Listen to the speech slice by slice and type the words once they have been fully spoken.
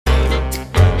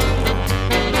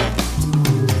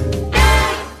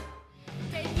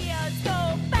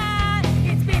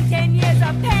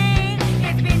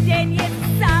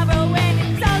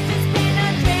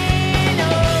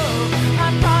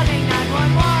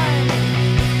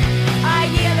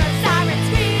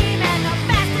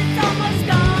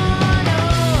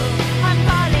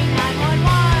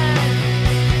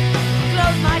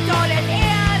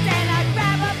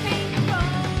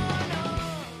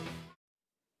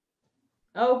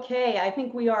Okay, I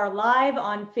think we are live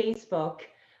on Facebook.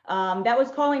 That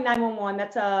was Calling 911.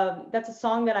 That's a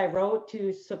song that I wrote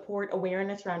to support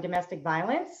awareness around domestic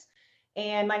violence.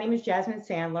 And my name is Jasmine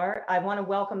Sandler. I want to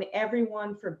welcome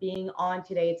everyone for being on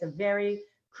today. It's a very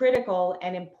critical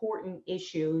and important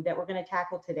issue that we're going to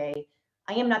tackle today.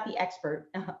 I am not the expert,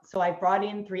 so I brought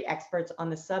in three experts on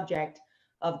the subject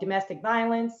of domestic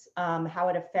violence, how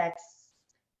it affects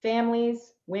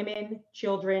families, women,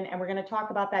 children, and we're going to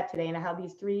talk about that today and how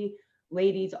these three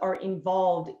ladies are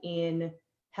involved in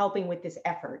helping with this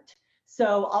effort.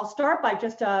 So I'll start by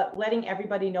just letting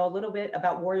everybody know a little bit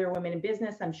about Warrior Women in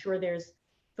Business. I'm sure there's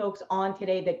folks on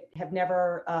today that have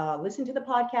never listened to the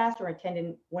podcast or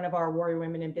attended one of our Warrior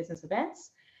Women in Business events.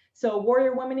 So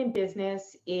Warrior Women in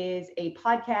Business is a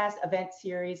podcast, event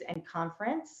series, and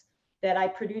conference that I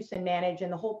produce and manage.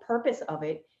 And the whole purpose of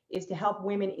it is to help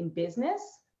women in business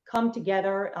come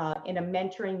together in a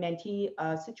mentoring mentee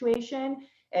situation,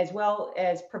 as well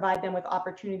as provide them with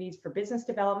opportunities for business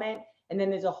development. And then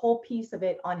there's a whole piece of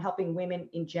it on helping women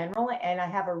in general. And I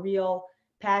have a real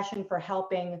passion for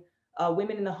helping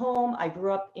women in the home. I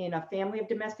grew up in a family of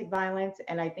domestic violence,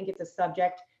 and I think it's a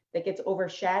subject that gets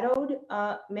overshadowed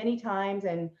many times.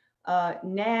 And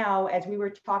now, as we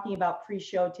were talking about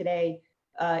pre-show today,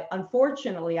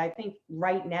 unfortunately, I think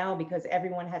right now, because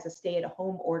everyone has a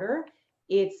stay-at-home order,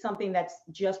 it's something that's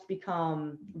just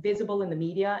become visible in the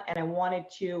media. And I wanted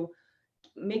to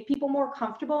make people more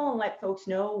comfortable and let folks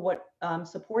know what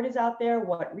support is out there,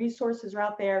 what resources are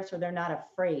out there, so they're not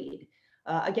afraid.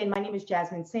 Again, my name is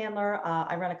Jasmine Sandler.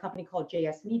 I run a company called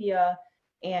JS Media,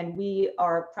 and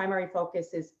our primary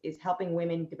focus is helping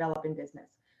women develop in business.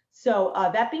 So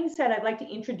that being said, I'd like to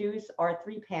introduce our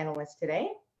three panelists today.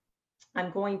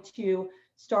 I'm going to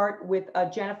start with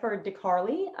Jennifer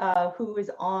DeCarli, who is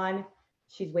on,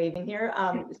 she's waving here,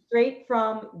 straight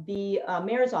from the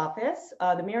mayor's office.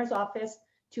 The mayor's office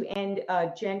to end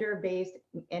gender-based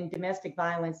and domestic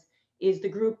violence is the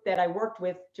group that I worked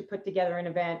with to put together an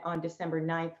event on December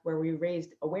 9th where we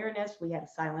raised awareness. We had a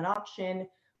silent auction,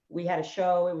 we had a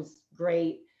show, it was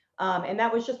great. And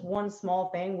that was just one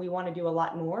small thing. We want to do a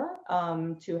lot more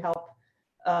to help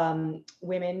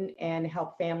women and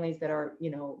help families that are,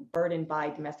 burdened by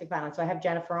domestic violence. So I have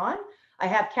Jennifer on. I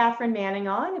have Catherine Manning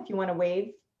on, if you want to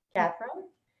wave, Catherine.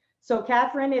 So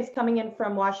Catherine is coming in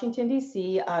from Washington,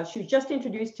 D.C. She was just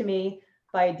introduced to me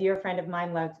by a dear friend of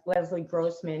mine, Leslie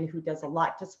Grossman, who does a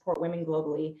lot to support women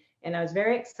globally. And I was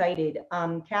very excited.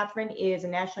 Catherine is a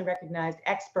nationally recognized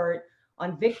expert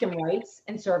on victim rights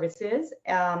and services.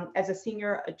 As a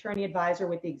senior attorney advisor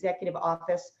with the Executive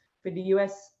Office for the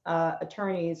U.S.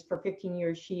 attorneys for 15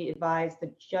 years, she advised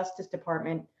the Justice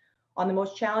Department on the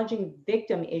most challenging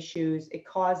victim issues it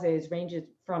causes, ranges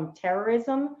from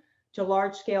terrorism to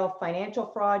large-scale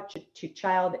financial fraud to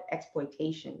child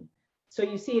exploitation. So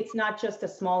you see, it's not just a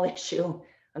small issue.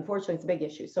 Unfortunately, it's a big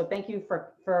issue. So thank you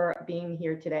for being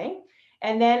here today.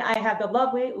 And then I have the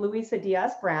lovely Luisa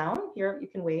Diaz-Brown. Here, you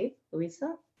can wave,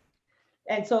 Luisa.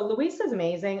 And so Luisa is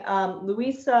amazing.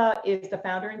 Luisa is the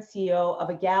founder and CEO of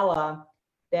a gala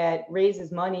that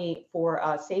raises money for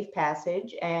Safe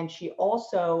Passage. And she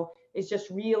also is just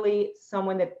really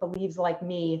someone that believes, like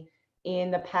me, in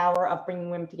the power of bringing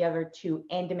women together to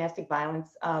end domestic violence.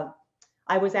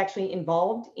 I was actually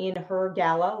involved in her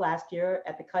gala last year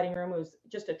at the Cutting Room. It was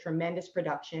just a tremendous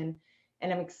production.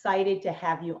 And I'm excited to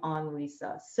have you on,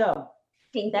 Luisa. So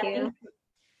thank you.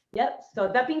 Yep. So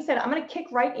that being said, I'm going to kick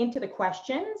right into the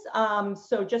questions.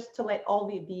 So just to let all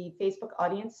the Facebook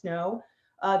audience know,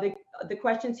 the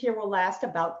questions here will last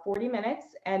about 40 minutes,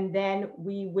 and then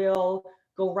we will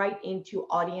go right into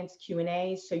audience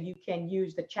Q&A. So you can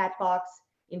use the chat box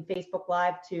in Facebook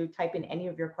Live to type in any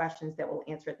of your questions that we'll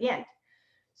answer at the end.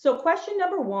 So question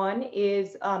number one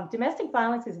is, domestic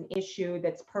violence is an issue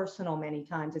that's personal many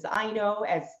times. As I know,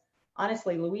 as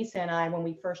honestly, Luisa and I, when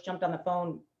we first jumped on the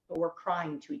phone, we're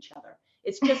crying to each other.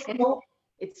 It's just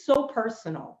it's so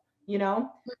personal,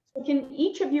 So can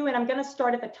each of you, and I'm going to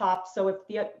start at the top, so if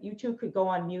you two could go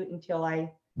on mute until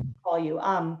I call you.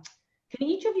 Can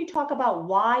each of you talk about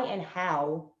why and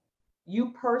how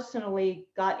you personally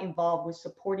got involved with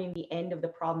supporting the end of the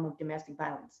problem of domestic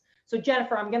violence? So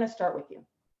Jennifer, I'm going to start with you.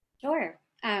 Sure.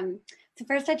 So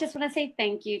first, I just want to say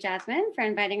thank you, Jasmine, for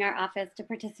inviting our office to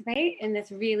participate in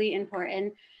this really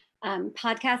important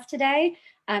podcast today.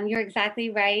 You're exactly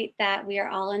right that we are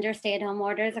all under stay-at-home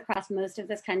orders across most of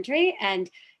this country, and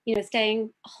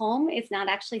staying home is not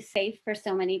actually safe for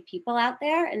so many people out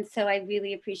there. And so I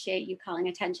really appreciate you calling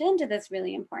attention to this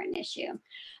really important issue.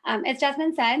 As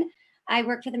Jasmine said, I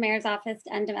work for the Mayor's Office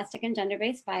to End Domestic and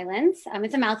Gender-Based Violence.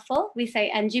 It's a mouthful. We say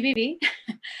NGBV.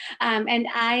 And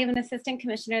I am an assistant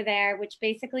commissioner there, which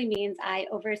basically means I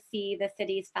oversee the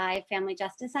city's 5 family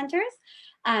justice centers.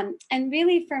 And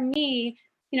really for me,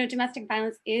 domestic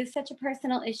violence is such a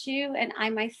personal issue. And I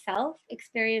myself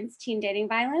experienced teen dating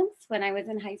violence when I was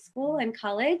in high school and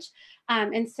college.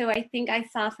 And so I think I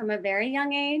saw from a very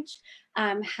young age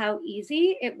how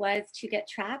easy it was to get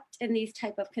trapped in these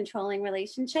type of controlling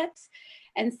relationships.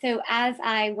 And so as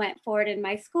I went forward in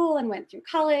my school and went through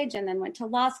college and then went to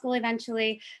law school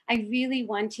eventually, I really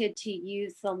wanted to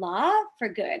use the law for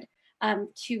good,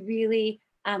 to really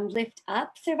lift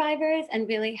up survivors and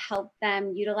really help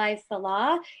them utilize the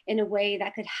law in a way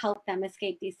that could help them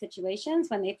escape these situations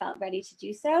when they felt ready to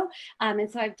do so. And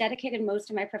so I've dedicated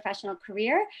most of my professional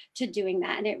career to doing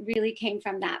that. And it really came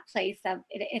from that place of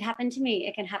it happened to me.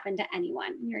 It can happen to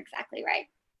anyone. You're exactly right.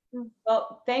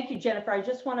 Well, thank you, Jennifer. I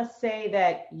just want to say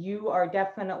that you are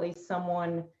definitely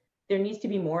someone, there needs to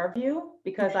be more of you,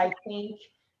 because I think,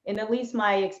 in at least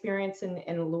my experience, and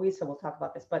Louisa will talk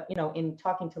about this, but in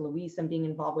talking to Louisa and being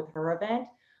involved with her event,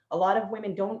 a lot of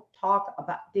women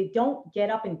they don't get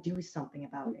up and do something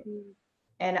about it.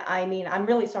 And I mean, I'm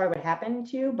really sorry what happened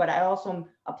to you, but I also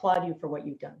applaud you for what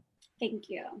you've done. Thank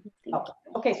you.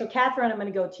 Okay, so Catherine, I'm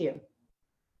going to go to you.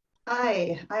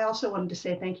 Hi, I also wanted to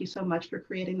say thank you so much for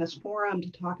creating this forum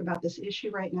to talk about this issue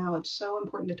right now. It's so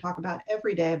important to talk about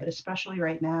every day, but especially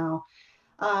right now.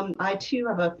 I too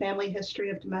have a family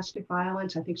history of domestic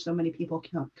violence. I think so many people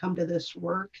come to this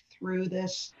work through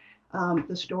this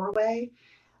doorway.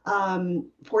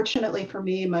 Fortunately for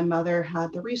me, my mother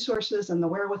had the resources and the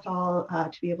wherewithal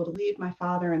to be able to leave my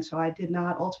father, and so I did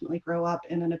not ultimately grow up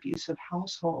in an abusive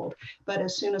household. But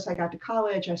as soon as I got to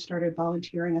college, I started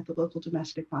volunteering at the local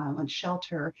domestic violence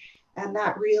shelter, and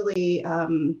that really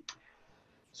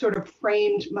sort of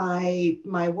framed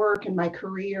my work and my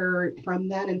career from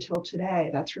then until today.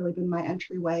 That's really been my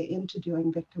entryway into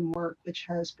doing victim work, which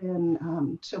has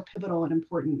been so pivotal and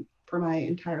important for my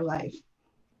entire life.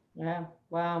 Yeah,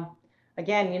 wow.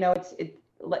 Again,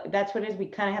 that's what it is. We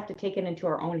kind of have to take it into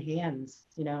our own hands,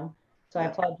 So I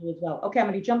applaud you as well. Okay, I'm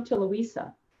going to jump to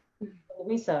Louisa.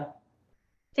 Louisa.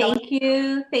 Thank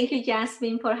you,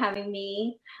 Jasmine, for having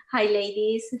me. Hi,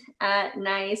 ladies.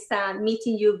 Nice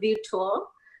meeting you virtual.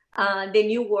 The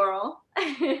new world.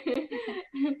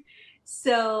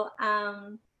 So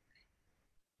I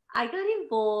got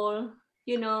involved,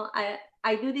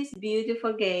 I do these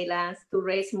beautiful galas to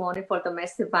raise money for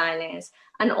domestic violence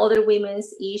and other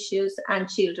women's issues and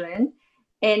children.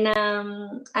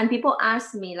 And people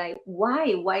ask me, like, why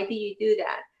do you do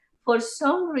that? For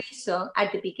some reason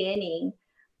at the beginning,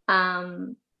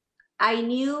 I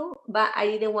knew, but I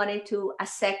didn't want it to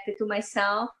accept it to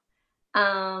myself.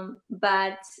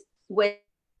 But when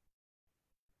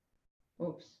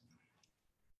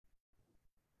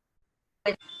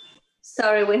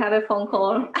sorry, we have a phone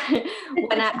call.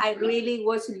 When I really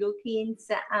was looking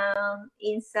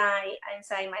inside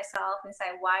myself,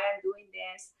 inside why I'm doing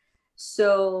this.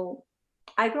 So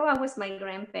I grew up with my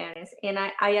grandparents, and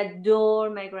I adore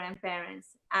my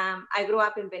grandparents. I grew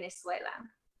up in Venezuela,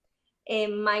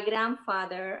 and my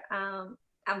grandfather,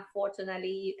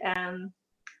 unfortunately,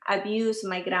 abused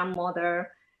my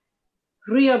grandmother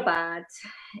real bad,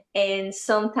 and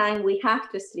sometimes we have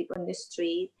to sleep on the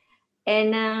street,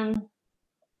 and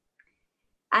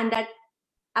that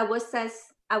I was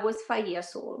 5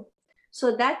 years old,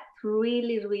 so that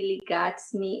really got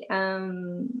me.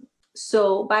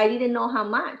 So, but I didn't know how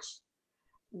much.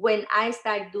 When I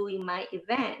started doing my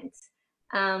events,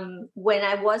 when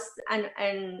I was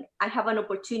and I have an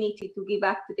opportunity to give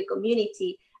back to the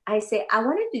community, I said I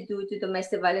wanted to do to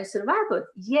domestic violence survivors,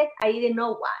 yet I didn't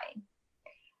know why.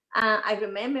 I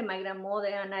remember my grandmother,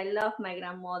 and I love my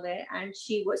grandmother, and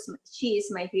she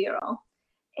is my hero.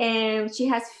 And she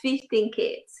has 15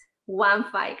 kids,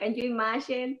 15. Can you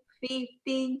imagine?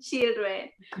 15 children.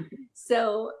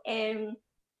 So in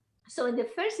the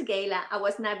first gala, I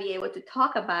was not be able to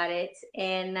talk about it,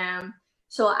 and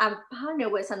so I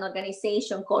partnered with an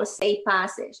organization called Safe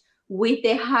Passage, which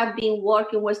they have been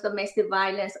working with domestic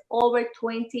violence over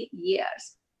 20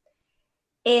 years.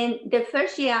 And the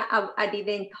first year, I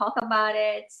didn't talk about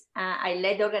it. I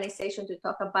led the organization to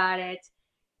talk about it.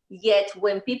 Yet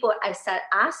when people started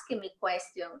asking me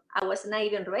questions, I was not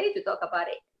even ready to talk about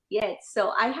it yet.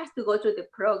 So I had to go through the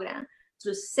program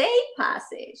to Safe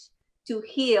Passage to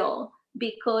heal,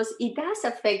 because it does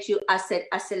affect you as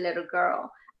a little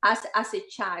girl, as a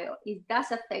child. It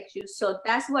does affect you. So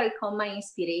that's where I call my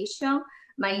inspiration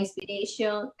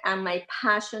and my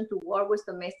passion to work with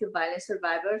domestic violence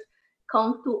survivors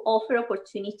come to offer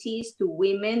opportunities to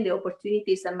women, the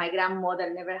opportunities that my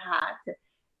grandmother never had.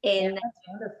 And that's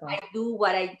wonderful. I do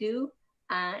what I do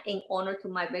in honor to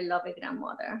my beloved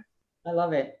grandmother. I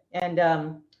love it. And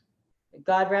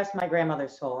God rest my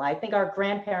grandmother's soul. I think our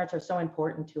grandparents are so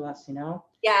important to us, you know?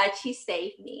 Yeah, she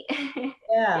saved me.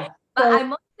 Yeah. But So, I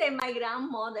must say my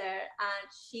grandmother,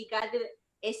 she got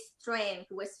the strength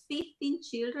with 15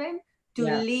 children to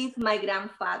Yeah. leave my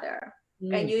grandfather.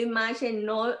 Can you imagine?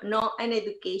 No an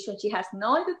education. She has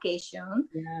no education,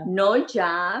 Yeah. no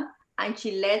job, and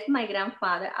she left my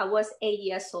grandfather. I was 8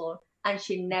 years old, and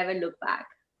she never looked back.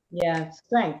 Yeah,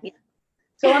 strength.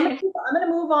 So I'm gonna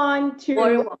move on to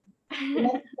the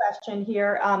next question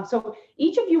here. So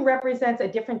each of you represents a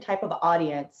different type of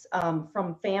audience,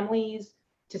 from families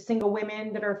to single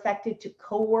women that are affected to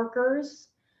coworkers.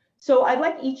 So I'd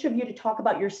like each of you to talk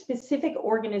about your specific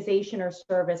organization or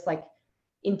service, like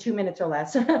in 2 minutes or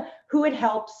less, who it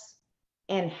helps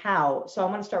and how. So I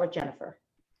want to start with Jennifer.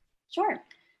 Sure.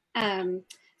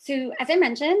 So as I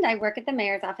mentioned, I work at the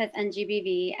Mayor's Office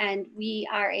NGBV, and we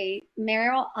are a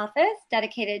mayoral office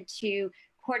dedicated to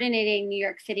coordinating New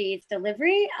York City's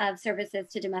delivery of services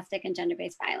to domestic and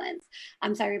gender-based violence.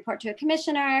 So I report to a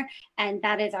commissioner, and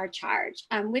that is our charge.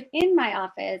 Within my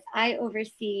office, I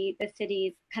oversee the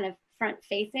city's kind of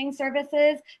front-facing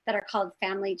services that are called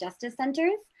family justice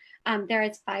centers. There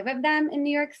is 5 of them in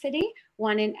New York City,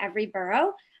 1 in every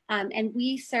borough. And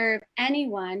we serve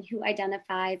anyone who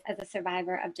identifies as a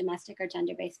survivor of domestic or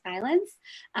gender-based violence.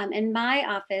 In my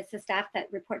office, the staff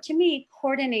that report to me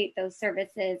coordinate those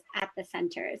services at the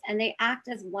centers, and they act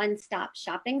as one-stop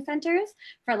shopping centers,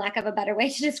 for lack of a better way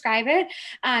to describe it.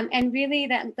 And really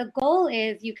the goal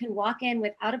is you can walk in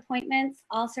without appointments.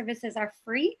 All services are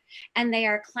free, and they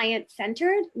are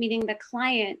client-centered, meaning the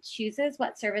client chooses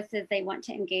what services they want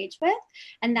to engage with.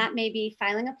 And that may be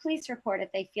filing a police report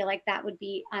if they feel like that would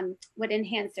be would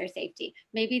enhance their safety.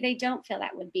 Maybe they don't feel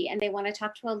that would be, and they want to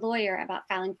talk to a lawyer about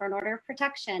filing for an order of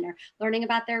protection or learning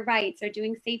about their rights or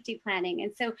doing safety planning.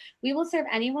 And so we will serve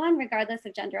anyone, regardless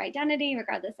of gender identity,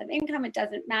 regardless of income, it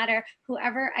doesn't matter.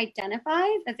 Whoever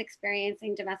identifies as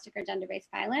experiencing domestic or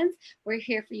gender-based violence, we're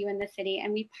here for you in the city.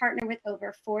 And we partner with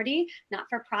over 40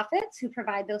 not-for-profits who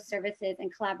provide those services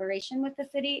in collaboration with the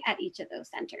city at each of those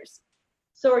centers.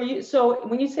 So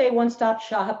when you say one-stop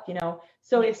shop, you know,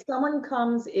 so if someone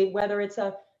comes, whether it's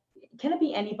can it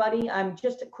be anybody?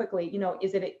 Just quickly, you know,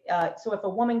 is it, so if a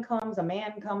woman comes, a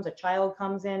man comes, a child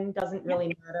comes in, doesn't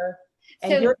really matter.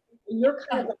 And so, you're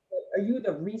kind of like, are you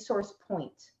the resource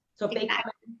point? So if they come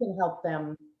in, you can help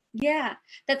them. Yeah,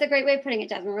 that's a great way of putting it,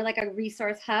 Jasmine. We're like a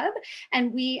resource hub,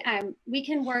 and we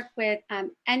can work with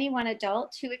any one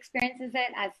adult who experiences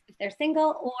it, as if they're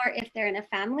single or if they're in a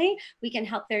family. We can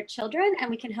help their children, and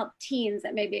we can help teens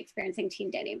that may be experiencing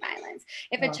teen dating violence.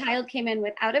 If a child came in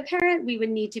without a parent, we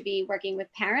would need to be working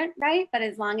with parent, right? But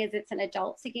as long as it's an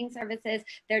adult seeking services,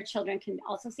 their children can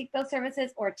also seek those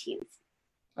services, or teens.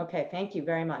 Okay, thank you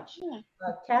very much. Yeah.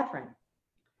 Catherine,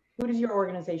 who does your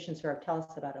organization serve? Tell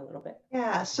us about it a little bit.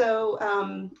 Yeah,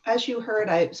 so as you heard,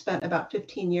 I spent about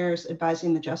 15 years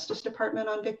advising the Justice Department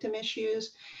on victim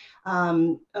issues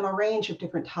on a range of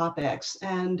different topics.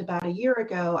 And about a year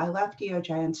ago, I left DOJ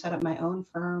and set up my own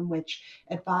firm, which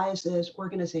advises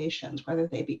organizations, whether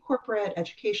they be corporate,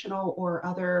 educational, or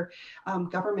other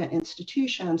government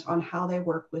institutions, on how they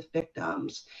work with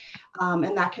victims.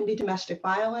 And that can be domestic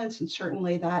violence. And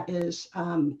certainly that is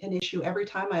an issue. Every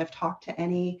time I have talked to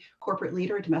any corporate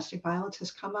leader, domestic violence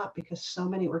has come up because so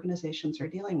many organizations are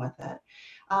dealing with it.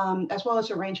 As well as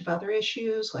a range of other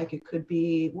issues, like it could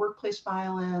be workplace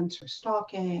violence or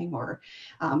stalking or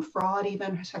fraud,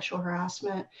 even sexual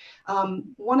harassment.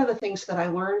 One of the things that I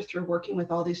learned through working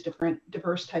with all these different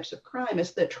diverse types of crime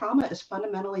is that trauma is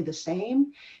fundamentally the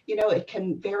same. You know, it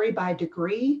can vary by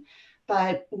degree,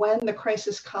 but when the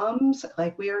crisis comes,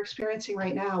 like we are experiencing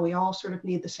right now, we all sort of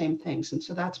need the same things. And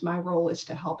so that's my role, is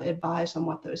to help advise on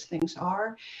what those things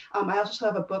are. I also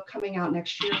have a book coming out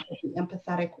next year, The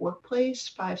Empathetic Workplace,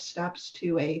 5 Steps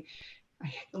to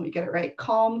let me get it right,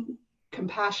 calm,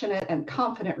 compassionate, and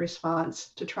confident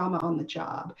response to trauma on the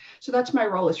job. So that's my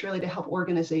role, is really to help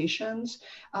organizations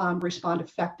respond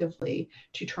effectively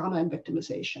to trauma and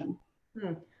victimization.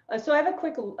 So I have a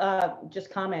quick just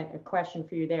comment or question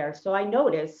for you there. So I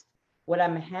noticed, what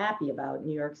I'm happy about in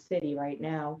New York City right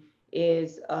now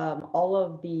is all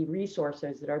of the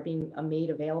resources that are being made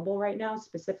available right now,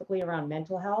 specifically around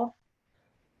mental health.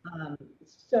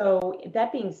 So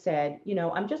that being said, you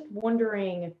know, I'm just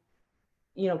wondering,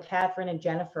 you know, Catherine and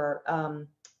Jennifer,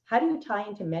 how do you tie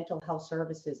into mental health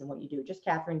services and what you do? Just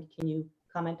Catherine, can you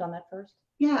comment on that first?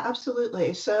 Yeah,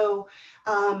 absolutely. So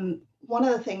one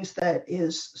of the things that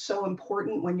is so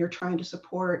important when you're trying to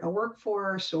support a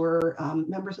workforce or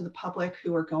members of the public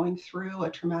who are going through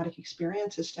a traumatic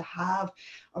experience is to have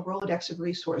a Rolodex of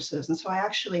resources. And so I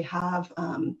actually have,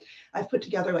 I've put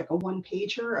together like a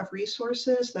one-pager of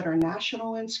resources that are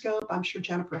national in scope. I'm sure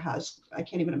Jennifer has, I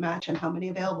can't even imagine how many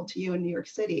available to you in New York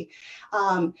City.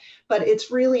 But it's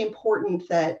really important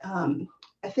that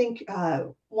I think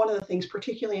one of the things,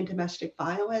 particularly in domestic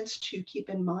violence, to keep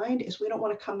in mind is we don't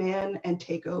want to come in and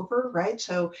take over, right?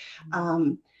 So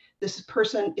this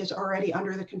person is already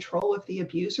under the control of the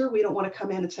abuser. We don't want to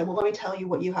come in and say, well, let me tell you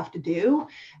what you have to do,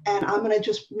 and I'm going to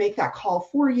just make that call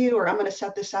for you, or I'm going to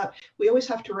set this up. We always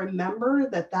have to remember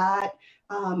that that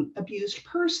abused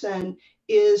person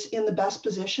is in the best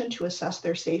position to assess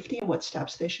their safety and what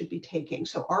steps they should be taking.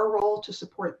 So our role to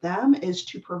support them is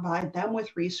to provide them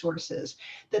with resources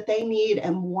that they need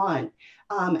and want,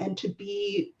 and to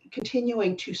be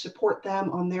continuing to support them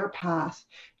on their path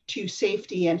to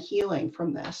safety and healing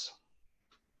from this.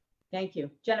 Thank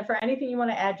you. Jennifer, anything you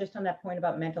want to add just on that point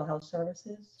about mental health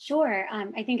services? Sure.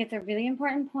 I think it's a really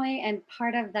important point, and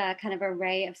part of the kind of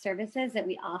array of services that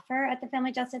we offer at the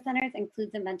Family Justice Centers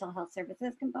includes a mental health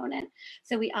services component.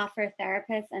 So we offer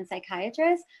therapists and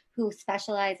psychiatrists who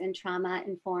specialize in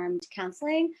trauma-informed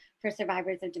counseling for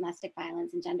survivors of domestic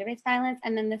violence and gender-based violence.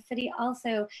 And then the city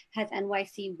also has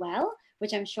NYC Well,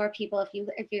 which I'm sure people,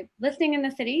 if you're listening in the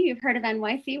city, you've heard of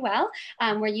NYC Well,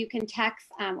 where you can text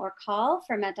or call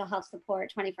for mental health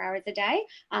support 24 hours a day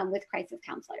with crisis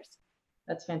counselors.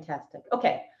 That's fantastic.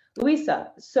 Okay,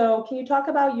 Luisa, so can you talk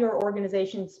about your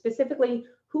organization specifically?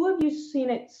 Who have you seen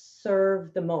it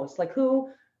serve the most? Like who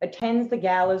attends the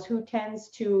galas? Who tends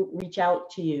to reach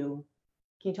out to you?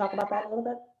 Can you talk about that a little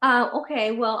bit?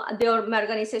 Okay, well, my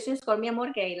organization is called Mi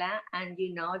Amor Gala, and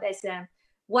you know, there's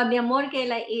what Mi Amor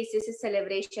Gala is a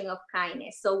celebration of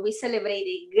kindness. So we celebrate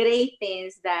the great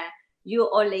things that you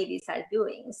all ladies are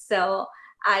doing. So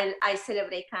I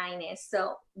celebrate kindness.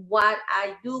 So what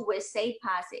I do with Say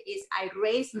Pase is I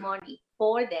raise money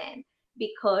for them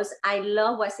because I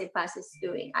love what Say Pase is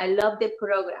doing. I love the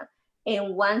program.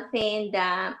 And one thing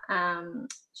that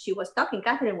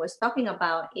Catherine was talking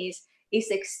about is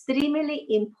it's extremely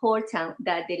important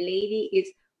that the lady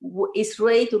is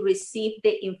ready to receive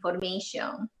the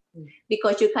information,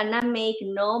 because you cannot make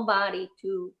nobody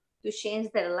to change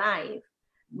their life.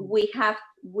 We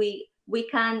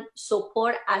can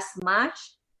support as much,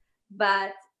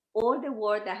 but all the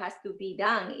work that has to be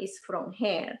done is from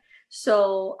her.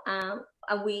 So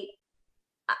we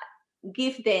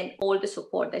give them all the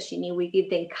support that she needs. We give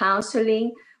them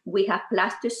counseling. We have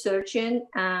plastic surgeon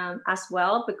as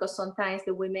well, because sometimes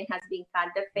the women has been cut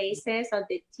their faces or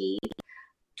the teeth.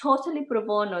 Totally pro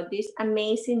bono. This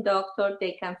amazing doctor,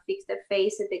 they can fix their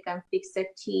faces, they can fix their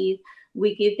teeth.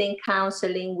 We give them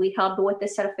counseling. We help with the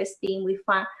self-esteem. We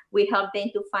help them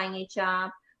to find a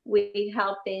job. We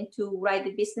help them to write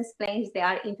the business plans. They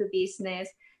are into business.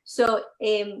 So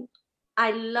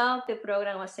I love the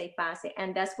program of Say Pase,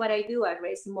 and that's what I do. I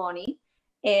raise money.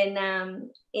 And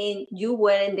you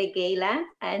were in the gala,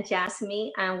 and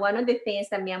Jasmine, and one of the things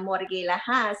that Mi Amor Gala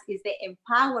has is the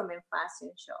Empowerment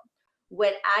Fashion Show,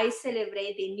 where I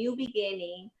celebrate the new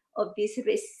beginning of these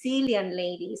resilient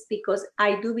ladies, because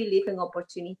I do believe in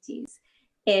opportunities.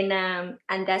 And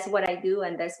that's what I do,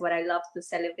 and that's what I love to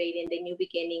celebrate in the new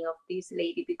beginning of this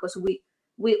lady, because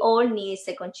we all need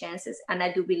second chances, and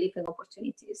I do believe in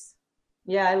opportunities.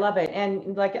 Yeah, I love it.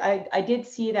 And like I did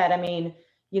see that. I mean,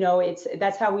 you know,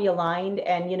 that's how we aligned.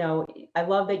 And, you know, I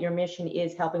love that your mission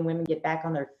is helping women get back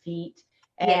on their feet.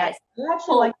 And yes. I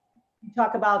actually like to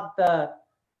talk about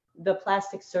the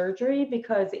plastic surgery,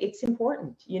 because it's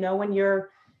important, you know, when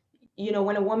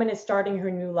when a woman is starting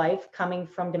her new life coming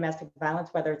from domestic violence,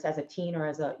 whether it's as a teen or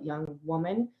as a young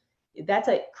woman, that's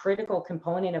a critical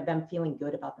component of them feeling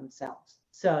good about themselves.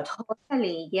 So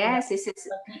totally, yes,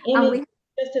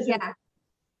 yeah.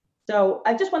 So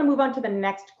I just want to move on to the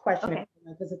next question, okay,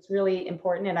 because it's really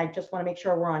important, and I just want to make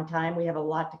sure we're on time. We have a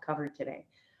lot to cover today.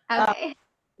 Okay.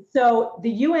 So the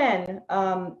UN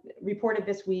reported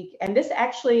this week, and this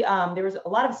actually, there was a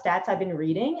lot of stats I've been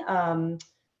reading.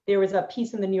 There was a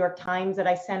piece in the New York Times that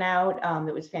I sent out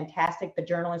that was fantastic. The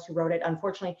journalist who wrote it,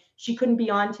 unfortunately, she couldn't be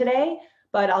on today,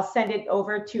 but I'll send it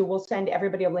over we'll send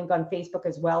everybody a link on Facebook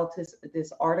as well to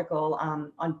this article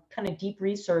on kind of deep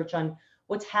research on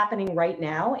what's happening right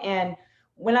now. And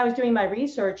when I was doing my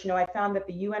research, I found that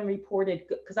the UN reported,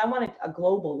 because I wanted a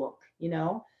global look,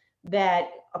 that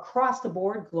across the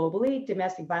board globally,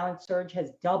 domestic violence surge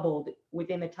has doubled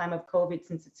within the time of COVID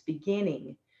since its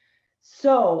beginning.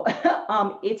 So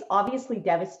it's obviously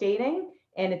devastating.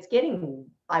 And it's getting,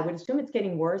 I would assume it's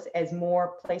getting worse as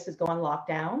more places go on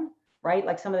lockdown, right?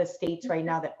 Like some of the states right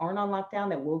now that aren't on lockdown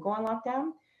that will go on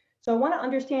lockdown. So I want to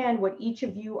understand what each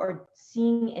of you are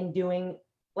seeing and doing,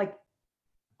 like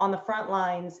on the front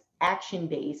lines, action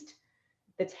based,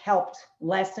 that's helped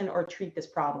lessen or treat this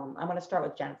problem. I'm going to start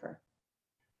with Jennifer.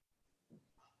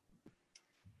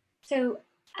 So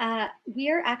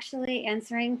we are actually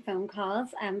answering phone calls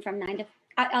from 9 to,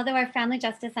 although our family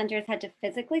justice centers had to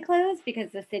physically close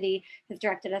because the city has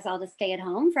directed us all to stay at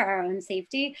home for our own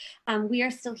safety. We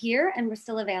are still here and we're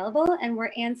still available, and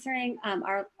we're answering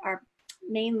our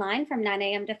main line from 9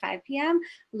 a.m. to 5 p.m.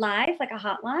 live, like a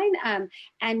hotline.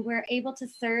 And we're able to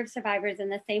serve survivors in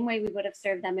the same way we would have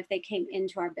served them if they came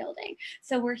into our building.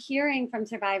 So we're hearing from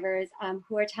survivors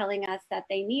who are telling us that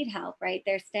they need help, right?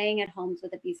 They're staying at homes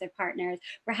with abusive partners.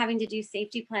 We're having to do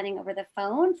safety planning over the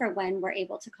phone for when we're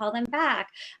able to call them back.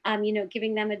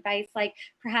 Giving them advice like,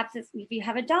 perhaps if you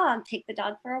have a dog, take the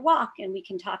dog for a walk and we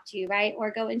can talk to you, right?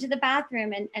 Or go into the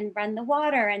bathroom and run the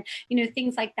water and,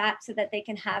 things like that, so that they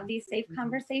can have these safe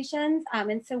conversations.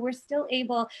 And so we're still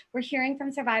able, we're hearing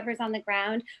from survivors on the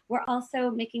ground. We're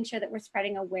also making sure that we're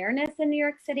spreading awareness in New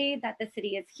York City that the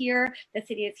city is here. The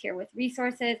city is here with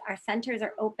resources. Our centers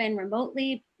are open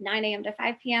remotely, 9 a.m. to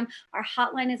 5 p.m. Our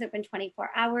hotline is open 24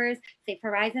 hours. Safe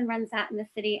Horizon runs that in the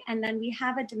city. And then we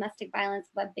have a domestic violence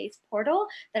web-based portal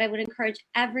that I would encourage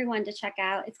everyone to check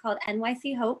out. It's called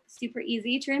NYC Hope, super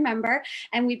easy to remember.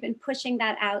 And we've been pushing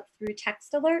that out through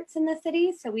text alerts in the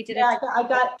city. So we did I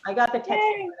got the text.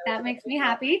 Yay, that makes me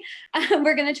happy.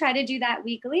 We're going to try to do that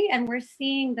weekly, and we're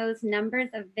seeing those numbers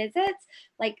of visits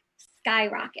like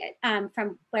skyrocket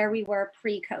from where we were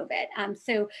pre-COVID.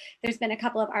 So there's been a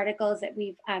couple of articles that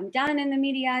we've done in the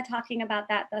media talking about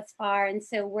that thus far, and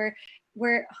so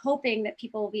we're hoping that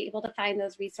people will be able to find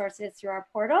those resources through our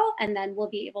portal, and then we'll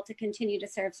be able to continue to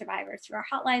serve survivors through our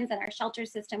hotlines and our shelter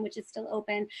system, which is still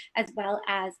open, as well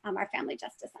as our family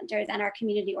justice centers and our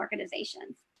community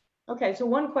organizations. Okay, so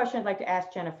one question I'd like to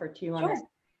ask Jennifer too on Sure. this.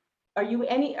 Are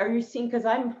you seeing, because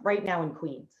I'm right now in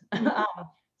Queens,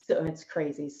 so it's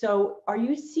crazy. So are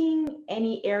you seeing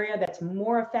any area that's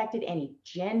more affected, any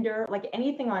gender, like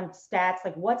anything on stats,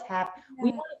 like what's happening? Yeah.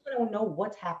 We want to know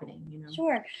what's happening,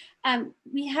 Sure.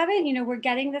 We haven't, we're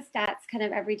getting the stats kind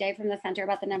of every day from the center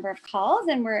about the number of calls,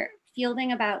 and we're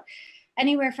fielding about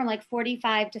anywhere from like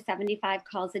 45 to 75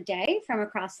 calls a day from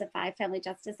across the 5 family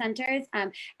justice centers.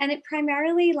 And it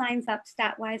primarily lines up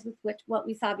stat-wise with what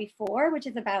we saw before, which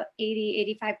is about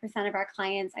 85% of our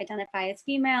clients identify as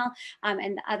female,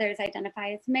 and the others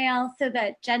identify as male. So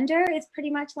the gender is pretty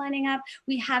much lining up.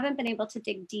 We haven't been able to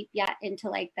dig deep yet into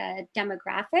like the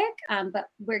demographic, but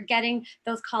we're getting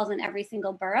those calls in every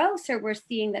single borough. So we're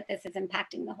seeing that this is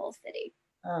impacting the whole city.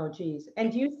 Oh, geez.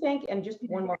 And do you think, and just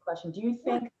one more question, do you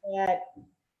think that,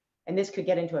 and this could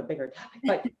get into a bigger topic,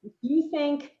 but do you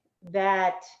think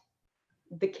that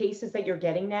the cases that you're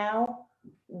getting now,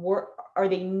 are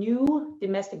they new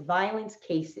domestic violence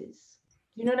cases?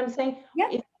 You know what I'm saying? Yeah.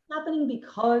 Is it happening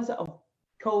because of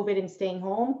COVID and staying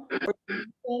home? Or do you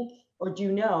think, or do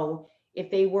you know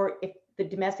if the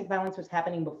domestic violence was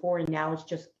happening before and now it's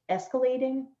just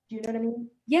escalating? Do you know what I mean?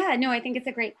 Yeah, no, I think it's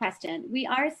a great question. We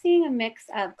are seeing a mix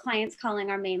of clients calling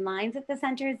our main lines at the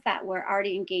centers that were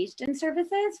already engaged in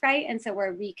services, right? And so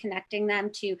we're reconnecting them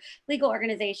to legal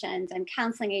organizations and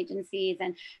counseling agencies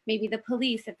and maybe the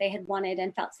police if they had wanted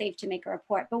and felt safe to make a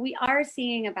report. But we are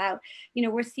seeing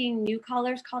we're seeing new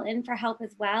callers call in for help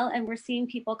as well. And we're seeing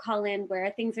people call in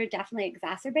where things are definitely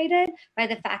exacerbated by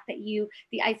the fact that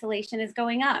the isolation is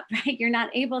going up, right? You're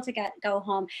not able to go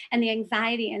home, and the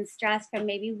anxiety and stress from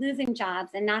maybe losing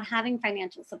jobs and not having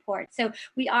financial support. So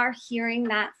we are hearing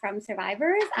that from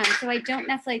survivors. So I don't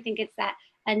necessarily think it's that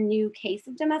a new case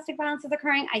of domestic violence is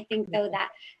occurring. I think though that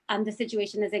the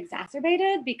situation is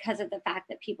exacerbated because of the fact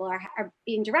that people are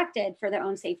being directed for their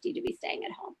own safety to be staying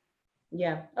at home.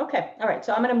 Yeah. Okay. All right.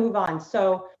 So I'm going to move on.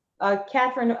 So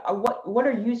Catherine, what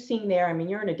are you seeing there? I mean,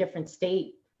 you're in a different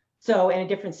state, so in a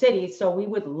different city. So we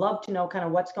would love to know kind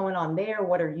of what's going on there.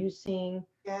 What are you seeing?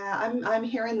 Yeah, I'm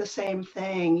hearing the same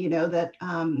thing, that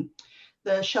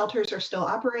the shelters are still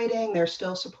operating. They're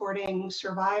still supporting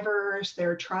survivors.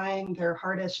 They're trying their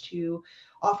hardest to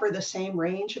offer the same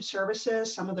range of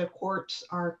services. Some of the courts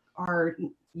are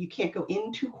you can't go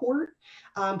into court,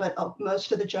 but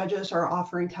most of the judges are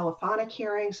offering telephonic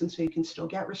hearings, and so you can still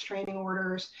get restraining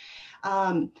orders.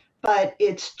 But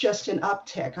it's just an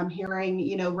uptick. I'm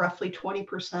hearing, roughly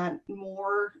 20%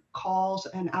 more calls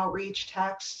and outreach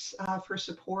texts for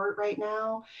support right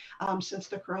now since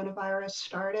the coronavirus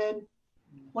started.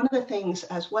 One of the things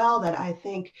as well that I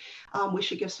think we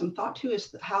should give some thought to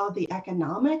is how the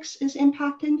economics is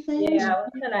impacting things. Yeah, I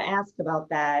was going to ask about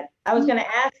that. I was going to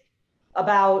ask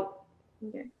about,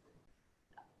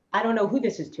 I don't know who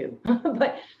this is to,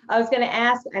 but I was going to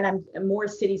ask, and I'm more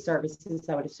city services,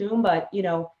 I would assume, but you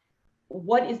know,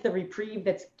 what is the reprieve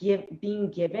that's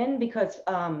being given? Because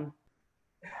most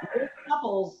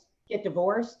couples get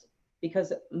divorced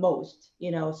because most,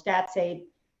 you know, stats say,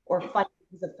 or fight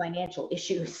because of financial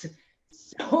issues.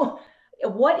 So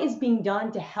what is being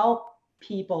done to help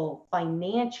people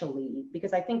financially?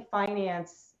 Because I think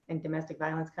finance and domestic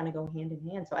violence kind of go hand in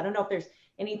hand. So I don't know if there's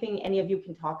anything any of you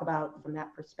can talk about from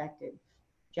that perspective.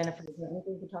 Jennifer, is there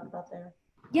anything you can talk about there?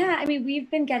 Yeah, I mean, we've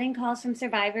been getting calls from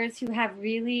survivors who have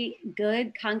really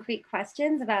good, concrete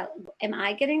questions about, am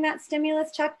I getting that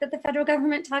stimulus check that the federal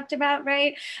government talked about,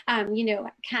 right? You know,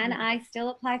 can I still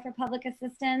apply for public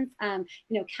assistance? You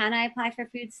know, can I apply for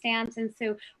food stamps? And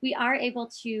so we are able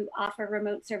to offer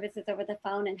remote services over the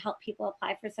phone and help people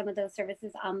apply for some of those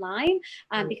services online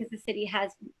because the city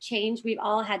has changed. We've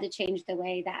all had to change the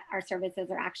way that our services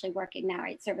are actually working now,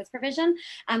 right? Service provision.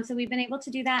 So we've been able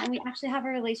to do that. And we actually have a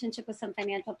relationship with some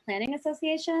financial planning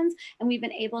associations, and we've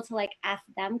been able to like ask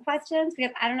them questions,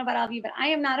 because I don't know about all of you, but I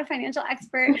am not a financial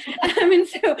expert. And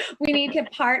so we need to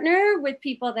partner with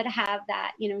people that have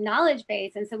that, you know, knowledge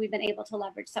base. And so we've been able to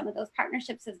leverage some of those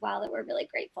partnerships as well that we're really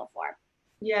grateful for.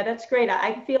 Yeah, that's great.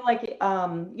 I feel like,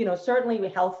 you know, certainly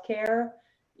with healthcare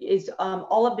is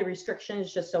all of the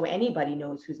restrictions, just so anybody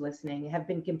knows who's listening, have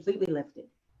been completely lifted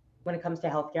when it comes to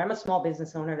healthcare. I'm a small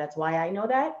business owner. That's why I know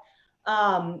that.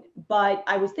 But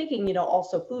I was thinking, you know,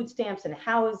 also food stamps and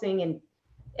housing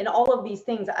and all of these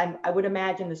things, I would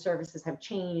imagine the services have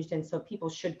changed. And so people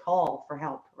should call for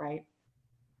help, right?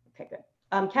 Okay,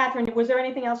 good. Catherine, was there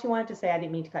anything else you wanted to say? I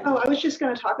didn't mean to cut you off. I was just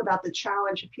going to talk about the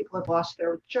challenge of people have lost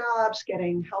their jobs,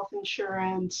 getting health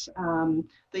insurance,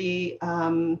 you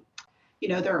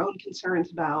know, their own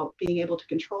concerns about being able to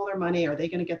control their money. Are they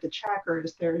going to get the check, or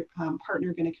is their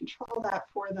partner going to control that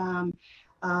for them?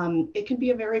 It can be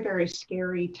a very, very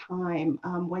scary time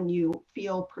when you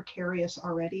feel precarious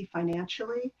already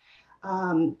financially,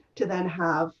 to then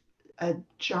have a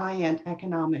giant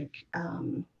economic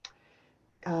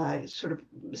sort of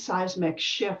seismic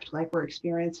shift like we're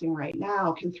experiencing right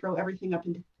now can throw everything up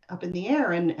in the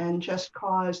air and just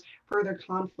cause further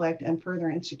conflict and further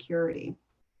insecurity.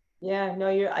 Yeah, no,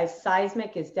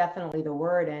 seismic is definitely the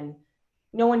word, and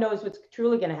no one knows what's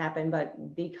truly going to happen, but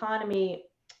the economy,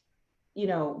 you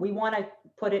know, we want to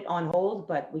put it on hold,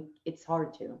 but it's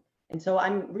hard to. And so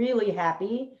I'm really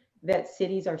happy that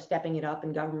cities are stepping it up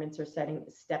and governments are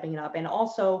stepping it up. And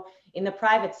also in the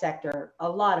private sector, a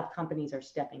lot of companies are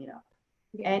stepping it up.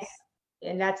 Yes.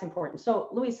 And that's important. So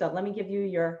Louisa, let me give you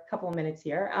your couple of minutes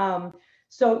here.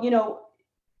 So, you know,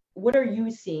 what are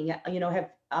you seeing? You know,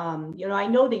 you know, I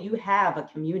know that you have a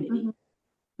community.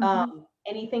 Mm-hmm.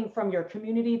 Anything from your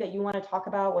community that you want to talk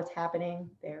about? What's happening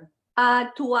there?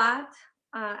 To add,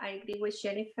 I agree with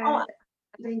Jennifer.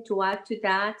 To add to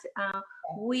that,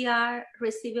 we are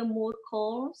receiving more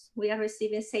calls. We are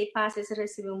receiving SafePass is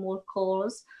receiving more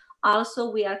calls. Also,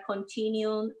 we are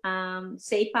continuing,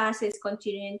 SafePass is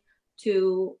continuing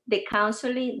to the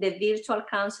counseling, the virtual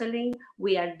counseling.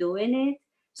 We are doing it.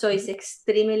 So it's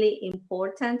extremely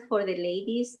important for the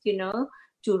ladies, you know,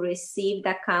 to receive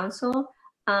that counsel.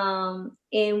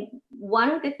 And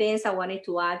one of the things I wanted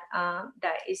to add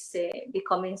that is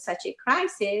becoming such a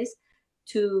crisis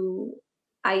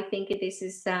I think this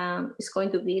is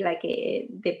going to be like a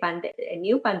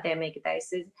new pandemic that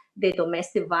is the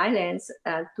domestic violence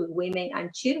to women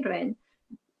and children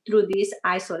through this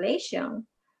isolation.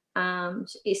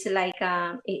 It's like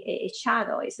a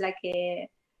shadow. It's like a,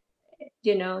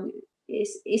 you know,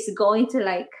 it's going to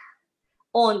like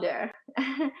under.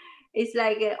 It's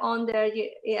like under,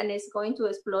 and it's going to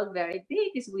explode very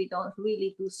big if we don't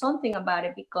really do something about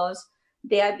it, because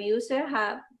the abuser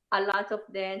a lot of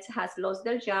them has lost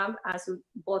their job, as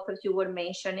both of you were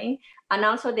mentioning, and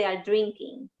also they are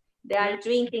drinking. They are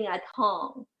drinking at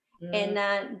home, and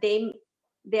the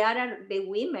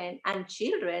women and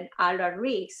children are at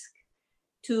risk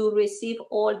to receive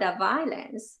all the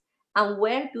violence. And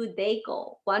where do they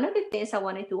go? One of the things I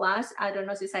wanted to ask, I don't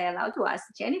know if I'm allowed to ask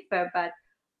Jennifer, but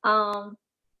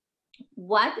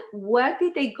where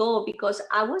did they go? Because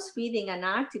I was reading an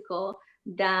article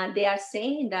that they are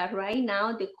saying that right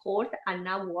now the courts are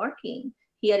not working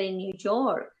here in New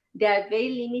York. There are very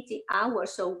limited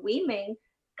hours, so women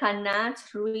cannot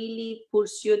really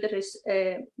pursue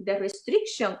the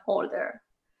restriction order.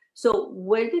 So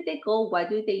where did they go? What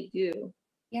do they do?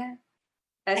 Yeah.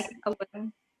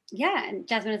 Yeah, and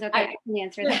Jasmine is okay. I can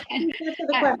answer that. Answer the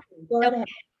question. Go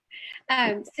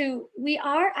ahead. So we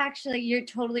are actually, you're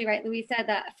totally right, Louisa,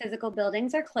 that physical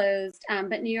buildings are closed,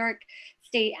 but New York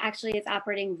State actually is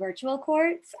operating virtual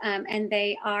courts, and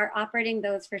they are operating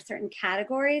those for certain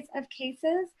categories of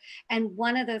cases. And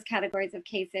one of those categories of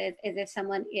cases is if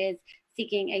someone is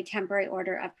seeking a temporary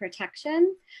order of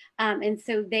protection. And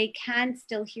so they can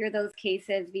still hear those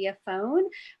cases via phone.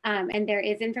 And there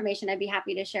is information I'd be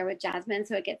happy to share with Jasmine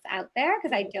so it gets out there,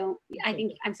 because I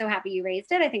think I'm so happy you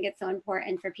raised it. I think it's so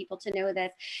important for people to know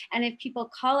this. And if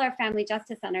people call our family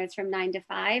justice centers from 9 to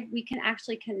 5, we can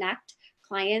actually connect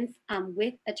clients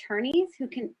with attorneys who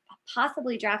can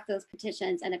possibly draft those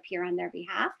petitions and appear on their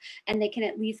behalf, and they can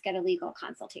at least get a legal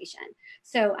consultation.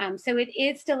 So it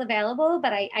is still available,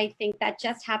 but I think that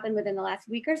just happened within the last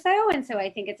week or so, and so I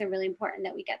think it's really important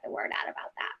that we get the word out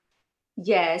about that.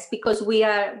 Yes, because we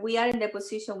are in the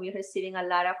position, we're receiving a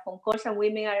lot of phone calls and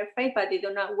women are afraid, but they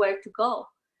don't know where to go.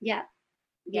 Yeah.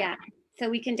 So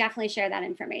we can definitely share that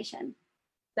information.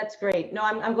 That's great. No,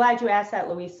 I'm glad you asked that,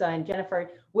 Louisa, and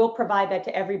Jennifer will provide that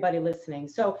to everybody listening.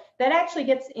 So that actually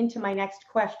gets into my next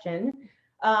question.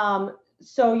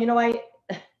 So, you know,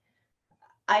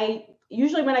 I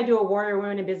usually when I do a Warrior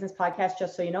Women in Business podcast,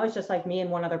 just so you know, it's just like me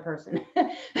and one other person.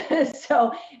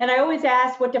 So, and I always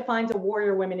ask what defines a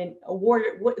warrior woman and a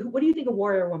warrior, what do you think a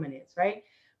warrior woman is, right?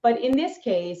 But in this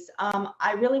case,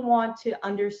 I really want to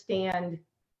understand,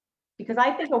 because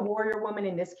I think a warrior woman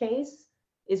in this case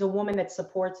is a woman that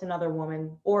supports another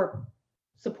woman or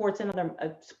supports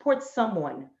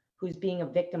someone who's being a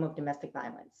victim of domestic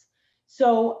violence.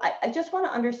 So I just want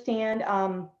to understand,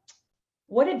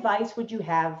 what advice would you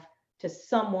have to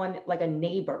someone like a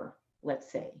neighbor,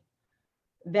 let's say,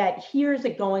 that hears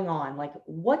it going on? Like,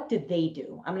 what did they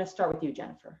do? I'm going to start with you,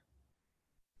 Jennifer.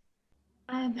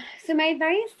 So my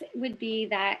advice would be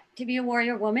that to be a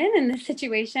warrior woman in this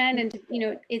situation, and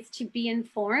is to be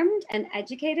informed and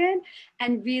educated,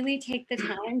 and really take the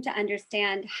time to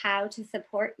understand how to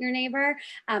support your neighbor.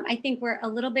 I think we're a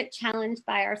little bit challenged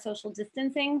by our social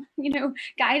distancing,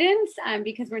 guidance,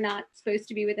 because we're not supposed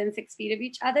to be within 6 feet of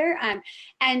each other.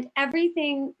 And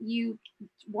everything you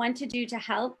want to do to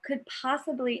help could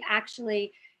possibly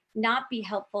actually not be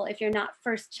helpful if you're not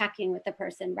first checking with the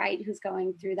person, right, who's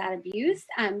going through that abuse.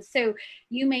 So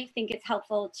you may think it's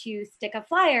helpful to stick a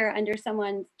flyer under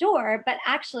someone's door, but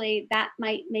actually that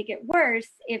might make it worse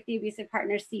if the abusive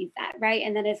partner sees that, right,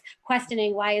 and then is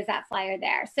questioning, why is that flyer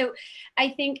there? So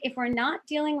I think if we're not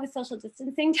dealing with social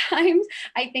distancing times,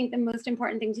 I think the most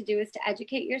important thing to do is to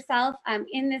educate yourself.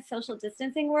 In this social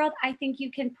distancing world, I think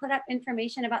you can put up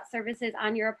information about services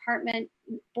on your apartment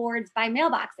boards by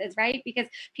mailboxes, right? Because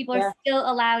people are still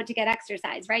allowed to get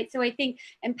exercise, right? So I think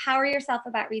empower yourself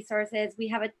about resources. We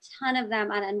have a ton of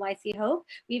them on NYC Hope.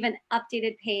 We have an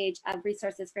updated page of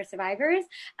resources for survivors,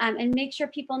 and make sure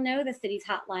people know the city's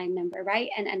hotline number, right?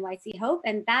 And NYC Hope.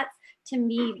 And that's, to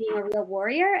me, being a real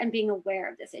warrior and being aware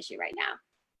of this issue right now.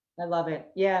 I love it.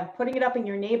 Yeah, putting it up in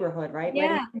your neighborhood, right?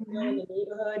 Yeah. In the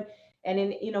neighborhood, and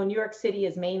in New York City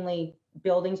is mainly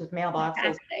buildings with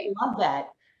mailboxes. Exactly. I love that.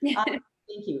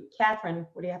 Thank you, Catherine.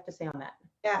 What do you have to say on that?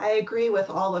 Yeah, I agree with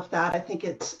all of that. I think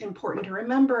it's important to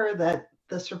remember that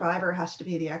the survivor has to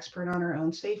be the expert on her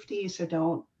own safety. So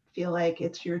don't feel like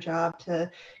it's your job to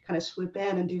kind of swoop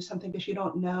in and do something because you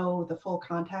don't know the full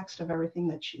context of everything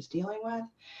that she's dealing with.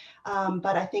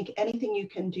 But I think anything you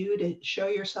can do to show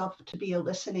yourself to be a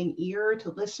listening ear, to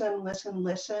listen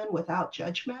without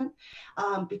judgment,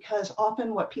 because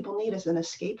often what people need is an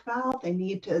escape valve. They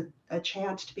need a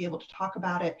chance to be able to talk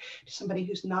about it to somebody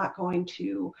who's not going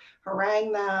to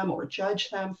harangue them or judge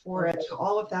them for it. So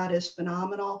all of that is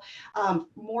phenomenal.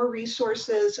 More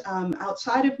resources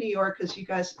outside of New York, because you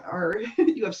guys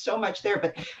you have so much there,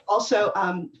 but also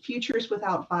Futures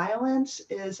Without Violence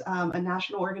is a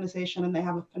national organization, and they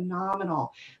have a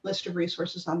phenomenal list of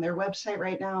resources on their website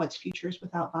right now. It's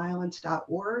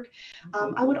futureswithoutviolence.org.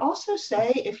 I would also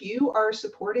say, if you are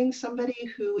supporting somebody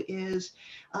who is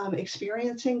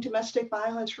experiencing domestic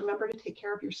violence, remember to take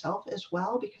care of yourself as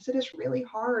well, because it is really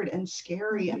hard and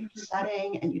scary and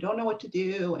upsetting, and you don't know what to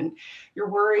do, and you're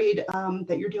worried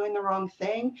that you're doing the wrong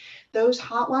thing. Those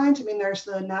hotlines, I mean, there's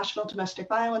the National Domestic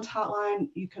Violence Hotline.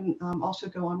 You can also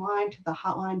go online to the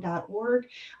hotline.org.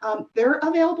 They're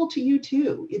available to you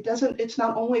too. It's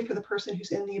not only for the person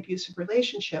who's in the abusive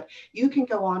relationship. You can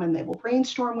go on and they will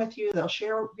brainstorm with you. They'll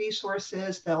share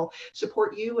resources. They'll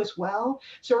support you as well.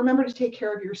 So remember to take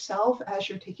care of yourself as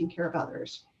you're taking care of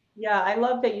others. Yeah, I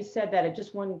love that you said that.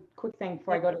 Just one quick thing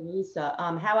before I go to Lisa.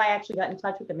 How I actually got in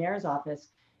touch with the mayor's office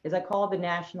is I called the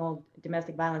National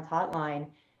Domestic Violence Hotline,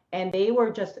 And they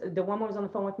were just, the woman was on the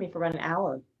phone with me for about an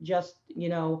hour, just,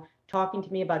 talking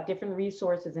to me about different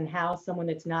resources and how someone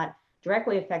that's not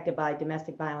directly affected by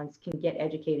domestic violence can get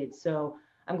educated. So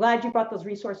I'm glad you brought those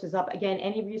resources up. Again,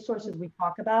 any resources we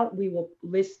talk about, we will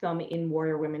list them in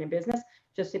Warrior Women in Business,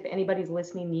 just if anybody's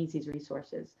listening needs these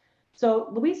resources. So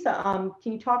Louisa,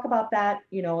 can you talk about that,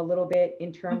 a little bit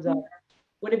in terms of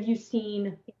what have you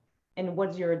seen and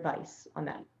what's your advice on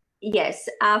that? Yes.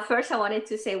 First, I wanted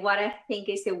to say what I think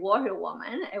is a warrior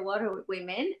woman, a warrior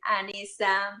woman, and it's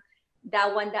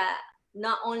that one that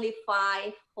not only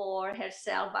fight for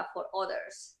herself but for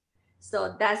others.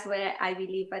 So that's where I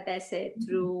believe that that's a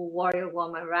true warrior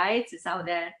woman, right? It's out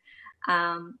there.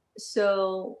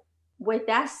 So with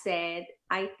that said,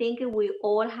 I think we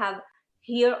all have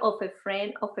heard of a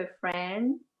friend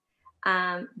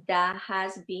that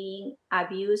has been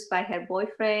abused by her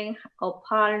boyfriend or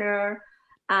partner.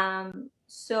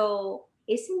 So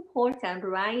it's important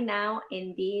right now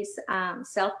in this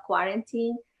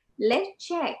self-quarantine, let's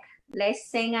check,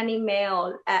 let's send an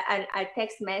email, a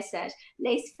text message,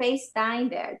 let's FaceTime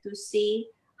there to see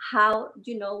how,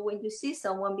 when you see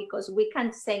someone, because we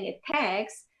can send a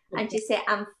text and she say,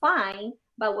 I'm fine.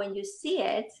 But when you see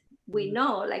it, we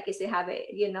know, like if they have a,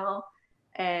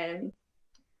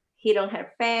 hit on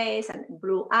her face and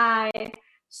blue eye.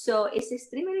 So it's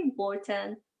extremely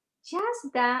important,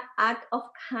 just that act of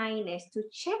kindness to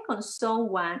check on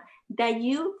someone that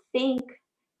you think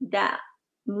that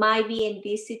might be in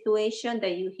this situation,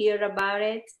 that you hear about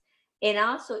it. And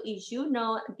also, if you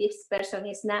know this person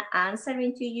is not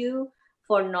answering to you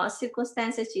for no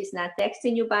circumstances, she's not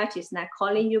texting you back, she's not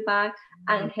calling you back,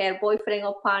 and her boyfriend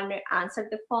or partner answered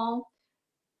the phone,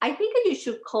 I think you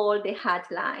should call the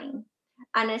hotline.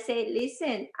 And I say,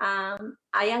 listen,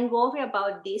 I am worried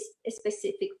about this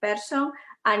specific person.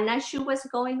 I'm not sure what's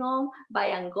going on,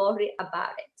 but I'm worried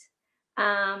about it.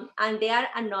 And they are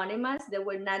anonymous. They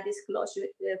will not disclose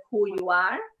who you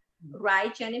are,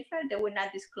 right, Jennifer? They will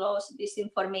not disclose this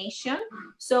information.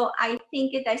 So I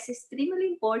think that's extremely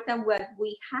important. Where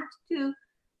we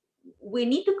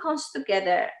need to come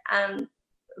together and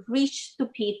reach to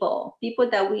people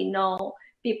that we know,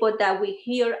 people that we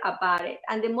hear about it.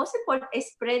 And the most important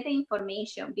is spread the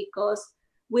information, because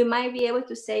we might be able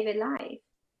to save a life.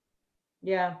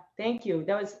 Yeah, thank you.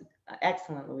 That was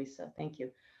excellent, Louisa. Thank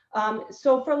you.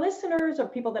 So for listeners or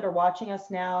people that are watching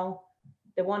us now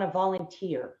that want to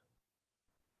volunteer,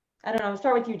 I don't know, I'll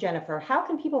start with you, Jennifer. How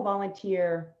can people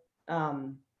volunteer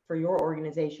for your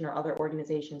organization or other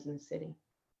organizations in the city?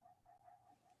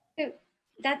 So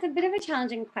that's a bit of a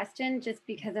challenging question just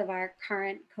because of our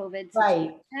current COVID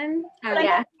situation. Right.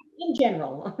 Yeah. In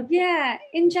general. Yeah,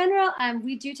 in general,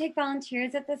 we do take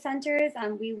volunteers at the centers.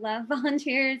 We love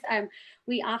volunteers.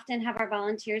 We often have our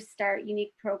volunteers start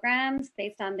unique programs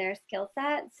based on their skill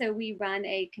set. So we run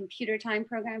a computer time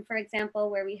program, for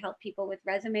example, where we help people with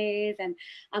resumes and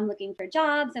looking for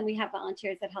jobs, and we have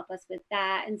volunteers that help us with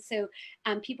that. And so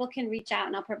people can reach out,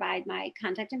 and I'll provide my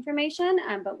contact information,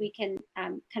 but we can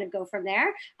kind of go from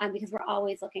there because we're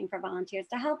always looking for volunteers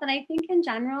to help. And I think in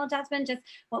general, Jasmine, just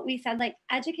what we said, like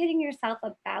educating yourself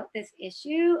about this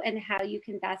issue and how you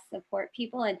can best support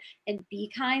people and be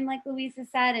kind, like Louisa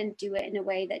said, and do it in a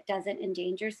way that doesn't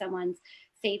endanger someone's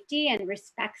safety and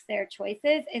respects their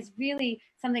choices is really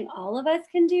something all of us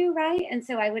can do, right? And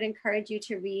so I would encourage you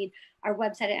to read our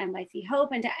website at NYC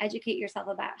Hope and to educate yourself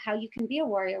about how you can be a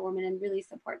warrior woman and really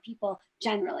support people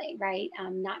generally, right?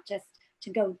 Not just to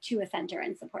go to a center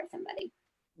and support somebody.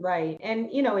 Right. And,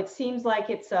 it seems like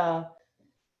it's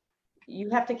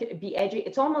you have to be educated.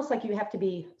 It's almost like you have to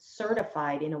be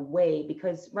certified in a way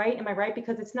because, right? Am I right?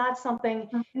 Because it's not something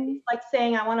like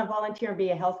saying I want to volunteer and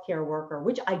be a healthcare worker,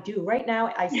 which I do right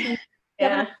now. I see.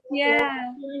 Yeah.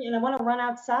 And I want to run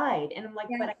outside. And I'm like,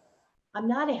 but I'm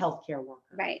not a healthcare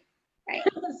worker. Right.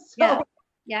 So,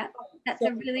 yeah. That's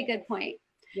a really good point.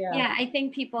 Yeah. I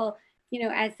think people,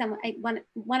 as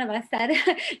one of us said,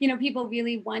 people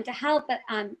really want to help, but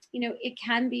it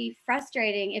can be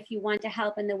frustrating if you want to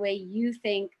help and the way you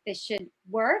think this should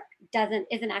work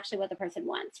isn't actually what the person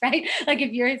wants, right? Like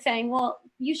if you're saying, well,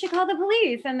 you should call the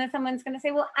police, and then someone's going to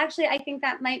say, well, actually, I think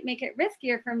that might make it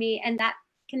riskier for me, and that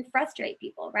can frustrate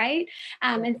people, right?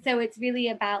 And so it's really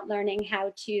about learning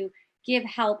how to give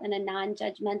help in a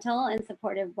non-judgmental and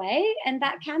supportive way. And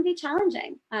that can be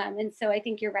challenging. And so I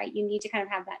think you're right. You need to kind of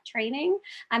have that training.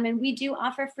 And we do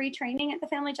offer free training at the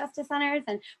Family Justice Centers,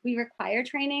 and we require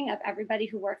training of everybody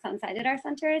who works on site at our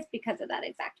centers because of that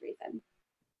exact reason.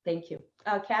 Thank you.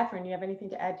 Catherine, you have anything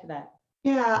to add to that?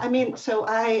 Yeah, I mean, so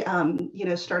I,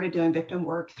 started doing victim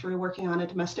work through working on a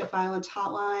domestic violence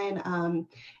hotline.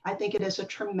 I think it is a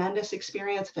tremendous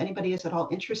experience. If anybody is at all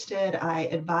interested, I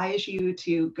advise you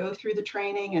to go through the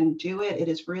training and do it. It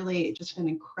is really just an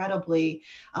incredibly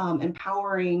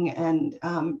empowering and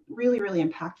really, really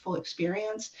impactful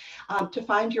experience. To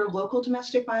find your local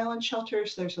domestic violence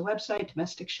shelters, there's a website,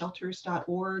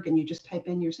 domesticshelters.org, and you just type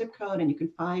in your zip code and you can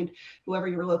find whoever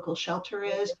your local shelter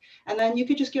is. And then you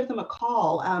could just give them a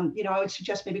call. I would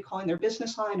suggest maybe calling their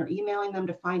business line or emailing them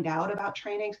to find out about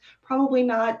trainings. Probably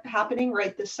not happening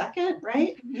right this second,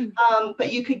 right?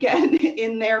 But you could get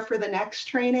in there for the next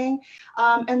training.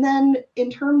 And then in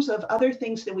terms of other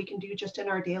things that we can do just in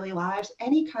our daily lives,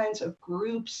 any kinds of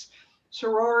groups,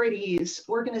 sororities,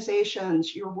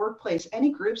 organizations, your workplace, any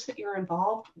groups that you're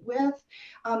involved with,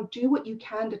 do what you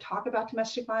can to talk about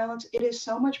domestic violence. It is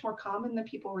so much more common than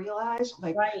people realize.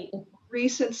 Like, Right.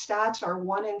 recent stats are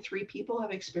 1 in 3 people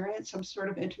have experienced some sort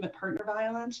of intimate partner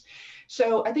violence.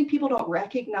 So I think people don't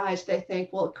recognize, they think,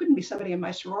 well, it couldn't be somebody in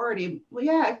my sorority. Well,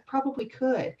 yeah, it probably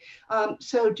could.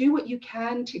 So do what you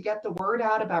can to get the word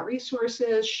out about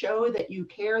resources, show that you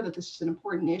care, that this is an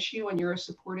important issue, and you're a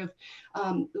supportive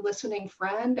listening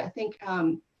friend. I think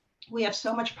we have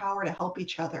so much power to help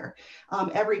each other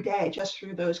every day just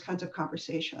through those kinds of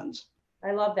conversations.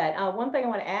 I love that. One thing I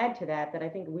want to add to that I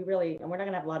think we really, and we're not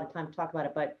going to have a lot of time to talk about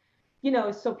it, but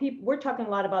so we're talking a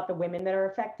lot about the women that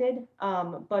are affected,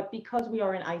 but because we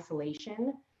are in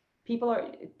isolation,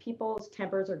 people's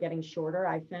tempers are getting shorter.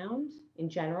 I found in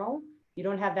general, you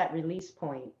don't have that release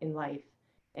point in life,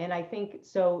 and I think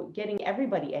so. Getting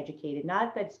everybody educated,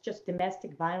 not that it's just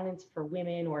domestic violence for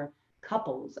women or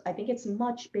couples. I think it's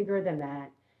much bigger than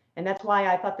that, and that's why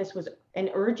I thought this was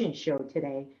an urgent show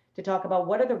today to talk about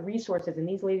what are the resources. And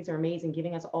these ladies are amazing,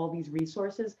 giving us all these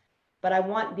resources. But I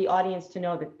want the audience to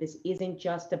know that this isn't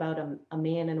just about a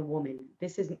man and a woman.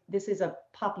 This is a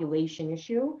population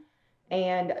issue.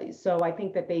 And so I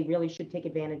think that they really should take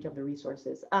advantage of the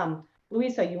resources.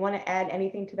 Louisa, you want to add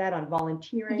anything to that on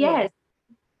volunteering?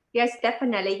 Yes,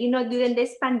 definitely. During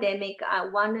this pandemic,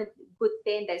 one good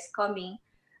thing that's coming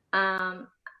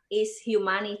is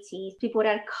humanity. People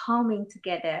are coming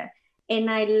together. And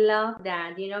I love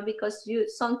that, because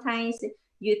sometimes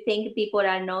you think people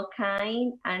are not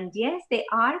kind, and yes, they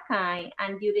are kind.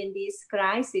 And during this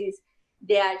crisis,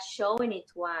 they are showing it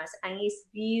to us, and it's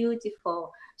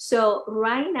beautiful. So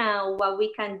right now, what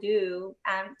we can do,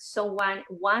 someone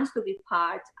wants to be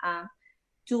part,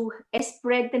 to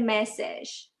spread the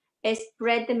message.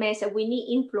 Spread the message. We need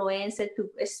influencers to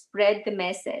spread the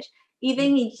message.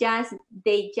 Even if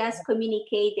they just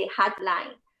communicate the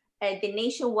hotline. The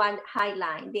nationwide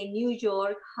hotline, the New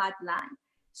York hotline.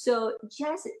 So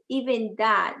just even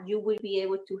that, you will be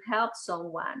able to help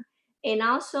someone. And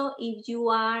also, if you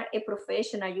are a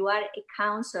professional, you are a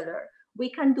counselor, we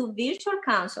can do virtual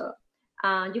counsel.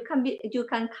 You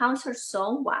can counsel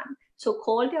someone. So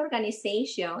call the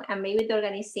organization, and maybe the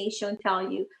organization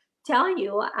tell you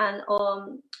and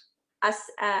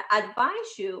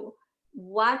advise you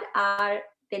what are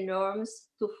the norms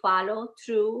to follow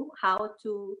through, how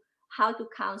to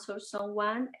counsel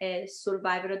someone, a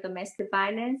survivor of domestic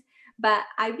violence. But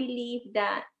I believe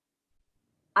that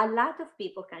a lot of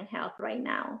people can help right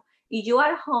now. If you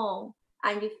are home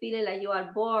and you feel like you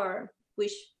are bored,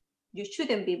 which you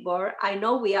shouldn't be bored. I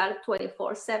know we are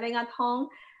 24/7 at home.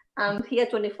 I'm here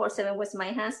 24/7 with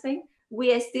my husband.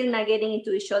 We are still not getting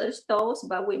into each other's toes,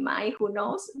 but we might, who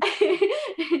knows?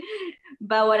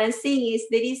 But what I'm saying is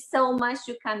there is so much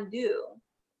you can do,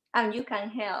 and you can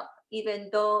help, even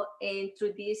though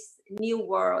through this new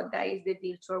world that is the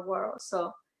virtual world.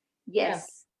 So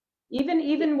yes. Yeah.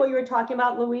 Even what you were talking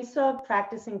about, Louisa,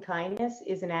 practicing kindness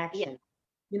is an action. Yeah.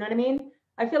 You know what I mean?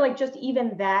 I feel like just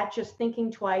even that, just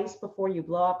thinking twice before you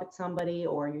blow up at somebody,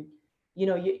 or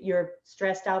you're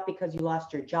stressed out because you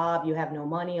lost your job, you have no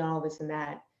money, all this and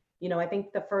that. I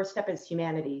think the first step is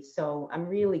humanity. So I'm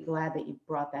really glad that you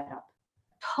brought that up.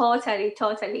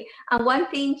 Totally. And one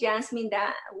thing, Jasmine,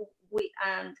 that we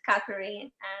and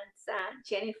Catherine and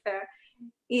Jennifer,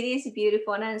 it is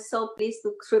beautiful, and I'm so pleased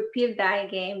to repeat that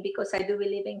again, because I do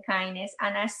believe in kindness,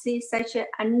 and I see such an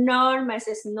enormous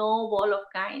snowball of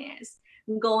kindness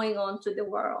going on to the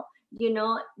world.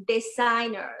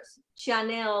 Designers,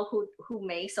 Chanel, who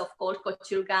makes, of course,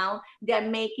 couture gown, they're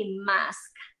making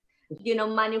masks.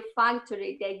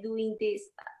 Manufacturing, they're doing this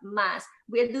mask.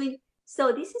 We're doing.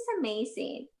 So this is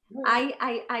amazing. Yeah.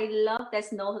 I love the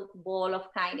snowball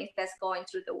of kindness that's going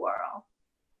through the world.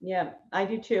 Yeah, I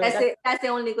do too. That's the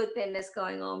only good thing that's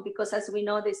going on, because as we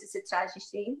know, this is a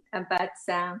tragedy, but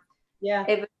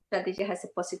every strategy has a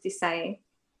positive side.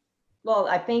 Well,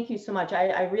 I thank you so much.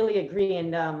 I really agree.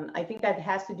 And I think that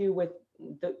has to do with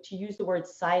to use the word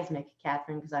seismic,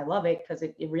 Catherine, because I love it, because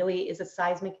it really is a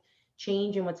seismic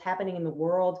change in what's happening in the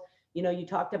world. You know, you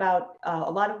talked about a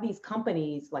lot of these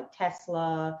companies like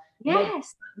Tesla,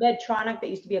 Yes. Medtronic, that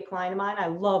used to be a client of mine. I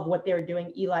love what they're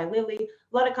doing. Eli Lilly,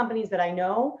 a lot of companies that I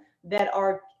know that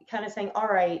are kind of saying, all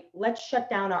right, let's shut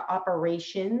down our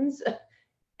operations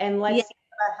and let's Yeah, think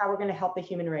about how we're going to help the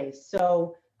human race.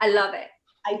 So I love it.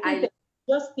 I think that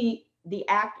just the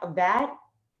act of that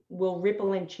will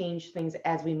ripple and change things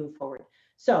as we move forward.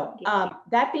 So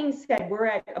that being said, we're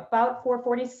at about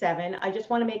 4:47. I just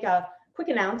want to make a quick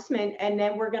announcement, and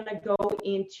then we're going to go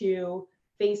into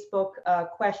Facebook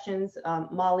questions.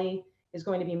 Molly is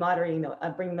going to be moderating,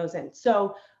 bringing those in.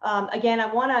 So again, I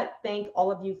want to thank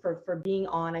all of you for being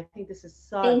on. I think this is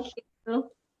such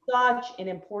an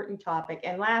important topic.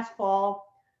 And last fall,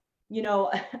 you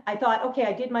know, I thought, okay,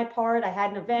 I did my part. I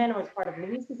had an event, I was part of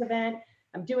Luisa's event.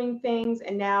 I'm doing things.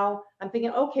 And now I'm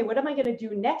thinking, okay, what am I going to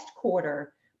do next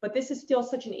quarter? But this is still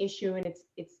such an issue, and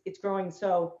it's growing.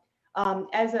 So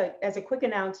as a quick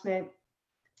announcement,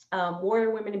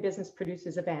 Warrior Women in Business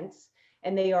produces events,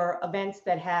 and they are events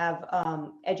that have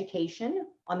education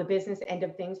on the business end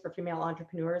of things for female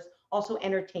entrepreneurs, also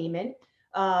entertainment.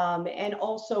 And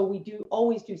also we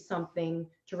always do something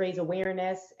to raise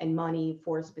awareness and money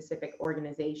for a specific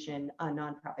organization, a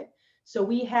nonprofit. So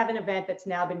we have an event that's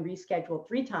now been rescheduled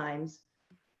 3 times,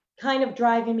 kind of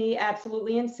driving me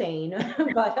absolutely insane,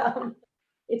 but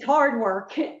it's hard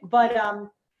work. But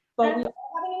we are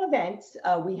having an event.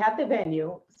 We have the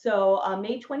venue. So on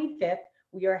May 25th,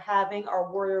 we are having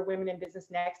our Warrior Women in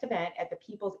Business Next event at the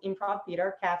People's Improv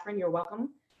Theater. Catherine, you're welcome.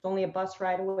 It's only a bus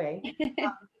ride away.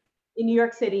 In New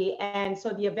York City. And so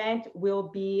the event will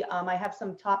be, I have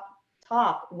some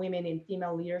top women in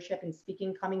female leadership and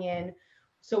speaking coming in.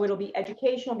 So it'll be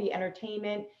educational, be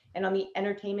entertainment. And on the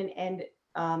entertainment end,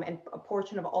 and a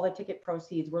portion of all the ticket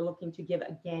proceeds, we're looking to give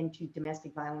again to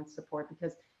domestic violence support,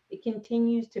 because it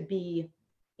continues to be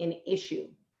an issue.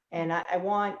 And I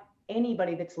want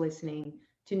anybody that's listening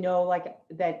to know, like,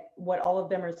 that what all of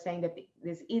them are saying, that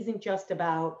this isn't just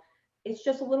about, it's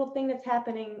just a little thing that's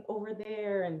happening over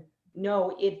there, and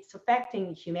no, it's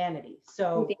affecting humanity.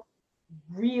 So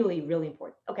really, really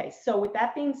important. Okay, so with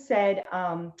that being said,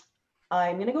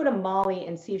 I'm going to go to Molly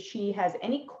and see if she has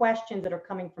any questions that are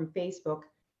coming from Facebook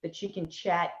that she can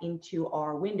chat into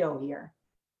our window here.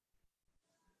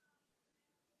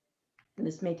 And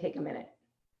this may take a minute.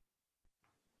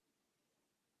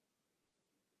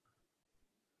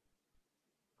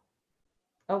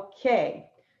 Okay,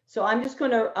 so I'm just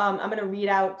going to read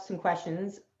out some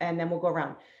questions, and then we'll go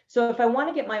around. So if I want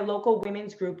to get my local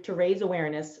women's group to raise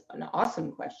awareness, an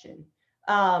awesome question,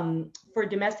 for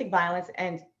domestic violence,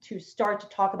 and to start to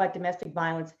talk about domestic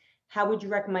violence, how would you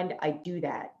recommend I do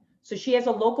that? So she has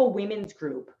a local women's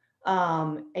group,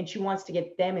 and she wants to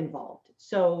get them involved.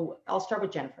 So I'll start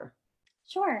with Jennifer.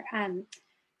 Sure.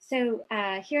 So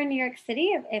here in New York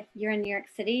City, if you're in New York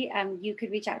City, you could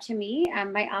reach out to me.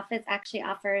 My office actually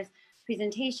offers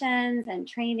presentations and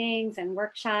trainings and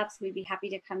workshops. We'd be happy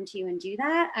to come to you and do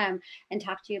that, and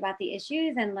talk to you about the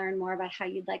issues and learn more about how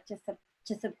you'd like to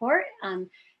support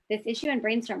this issue, and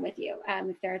brainstorm with you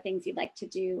if there are things you'd like to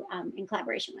do in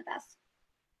collaboration with us.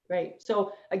 Great.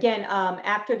 So again,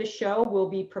 after the show, we'll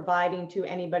be providing to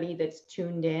anybody that's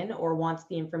tuned in or wants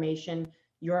the information,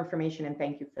 your information, and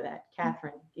thank you for that.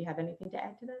 Catherine, do you have anything to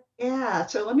add to that? Yeah,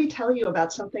 so let me tell you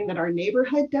about something that our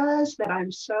neighborhood does that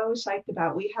I'm so psyched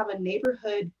about. We have a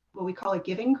neighborhood, what we call a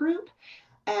giving group.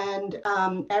 And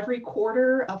every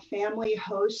quarter, a family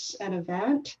hosts an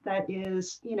event that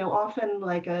is, you know, often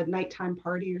like a nighttime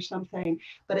party or something,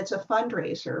 but it's a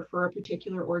fundraiser for a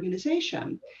particular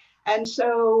organization. And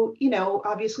so, you know,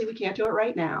 obviously we can't do it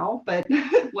right now, but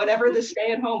whenever the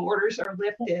stay-at-home orders are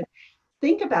lifted,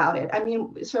 think about it. I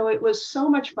mean, so it was so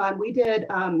much fun. We did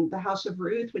the House of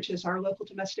Ruth, which is our local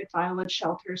domestic violence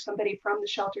shelter. Somebody from the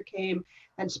shelter came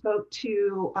and spoke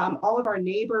to all of our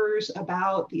neighbors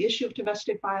about the issue of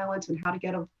domestic violence and how to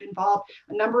get involved.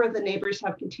 A number of the neighbors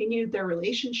have continued their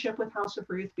relationship with House of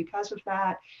Ruth because of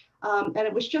that. And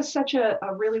it was just such a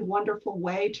really wonderful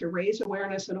way to raise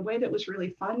awareness in a way that was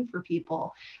really fun for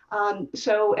people. And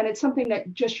it's something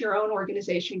that just your own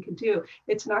organization can do.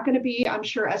 It's not going to be, I'm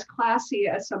sure, as classy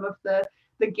as some of the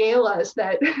galas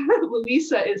that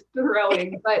Luisa is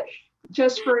throwing, but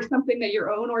just for something that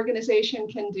your own organization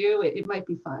can do, it might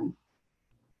be fun.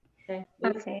 Okay.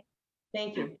 Okay.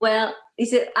 Thank you. Well,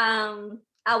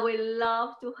 I would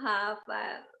love to have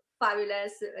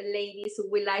fabulous ladies who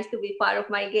would like to be part of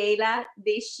my gala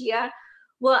this year.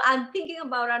 Well, I'm thinking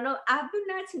about, I do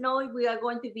not know if we are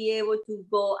going to be able to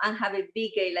go and have a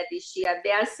big gala this year.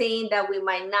 They are saying that we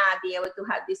might not be able to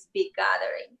have this big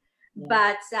gathering. Yeah.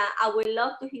 But I would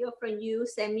love to hear from you.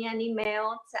 Send me an email,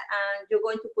 and you're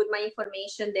going to put my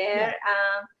information there.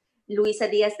 Yeah.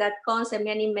 LuisaDiaz.com. Send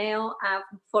me an email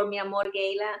for Mi Amor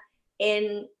Gala,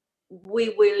 and we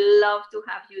will love to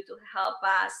have you to help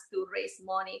us to raise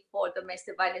money for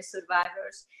domestic violence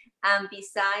survivors. And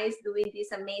besides doing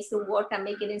this amazing work and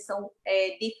making some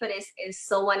difference in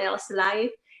someone else's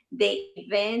life, the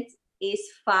event is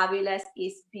fabulous,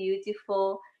 it's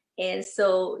beautiful. And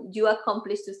so you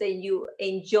accomplish to say you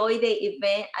enjoy the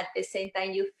event, at the same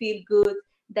time you feel good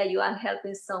that you are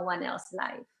helping someone else's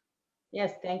life.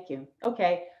 Yes, thank you.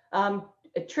 Okay.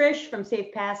 Trish from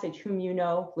Safe Passage, whom you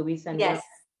know, Luisa. And yes.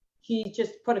 She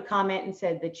just put a comment and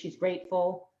said that she's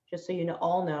grateful, just so you know,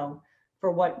 all know, for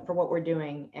what we're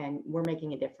doing, and we're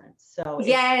making a difference. So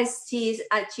yes, she's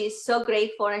so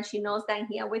grateful, and she knows that I'm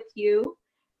here with you.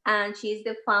 And she's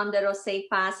the founder of Safe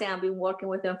Passage. I've been working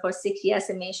with them for 6 years,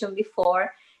 I mentioned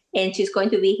before, and she's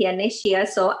going to be here next year.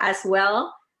 So as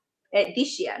well,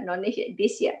 this year, not next year,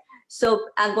 this year. So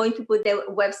I'm going to put the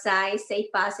website Safe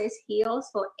Passage Heals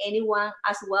for anyone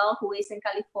as well who is in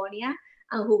California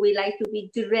and who would like to be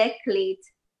directly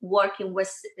working with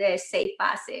Safe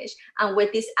Passage and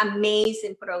with this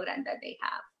amazing program that they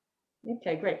have.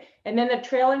 Okay, great. And then the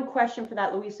trailing question for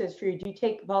that, Luisa, is for you. Do you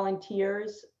take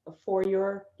volunteers for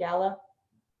your gala?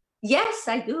 Yes,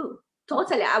 I do.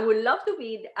 Totally. I would love to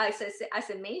be, as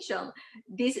I mentioned,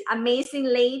 these amazing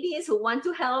ladies who want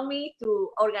to help me to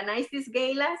organize these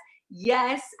galas.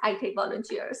 Yes, I take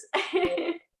volunteers.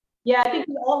 Yeah, I think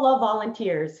we all love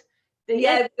volunteers.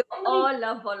 Yeah, we all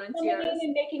love volunteers. Coming in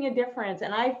and making a difference.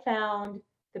 And I found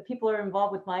that people are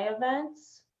involved with my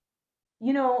events.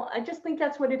 You know, I just think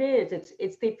that's what it is.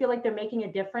 It's they feel like they're making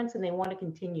a difference and they want to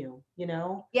continue, you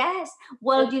know? Yes.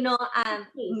 Well, you know,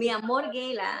 Mi Amor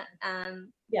Gala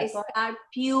is our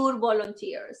pure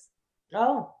volunteers.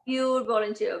 Oh. Pure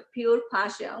volunteer, pure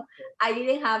passion. I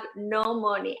didn't have no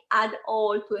money at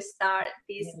all to start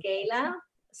this gala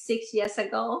 6 years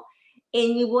ago.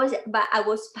 And but I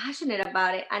was passionate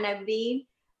about it. And I've been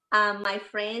my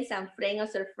friends and friends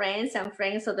of their friends and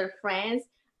friends of their friends.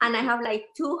 And I have like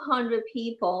 200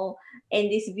 people in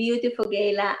this beautiful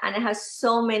gala. And I have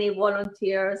so many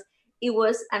volunteers. It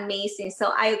was amazing.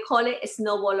 So I call it a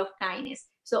snowball of kindness.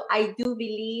 So I do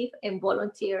believe in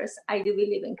volunteers. I do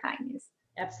believe in kindness.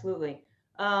 Absolutely.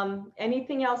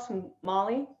 Anything else from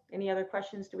Molly? Any other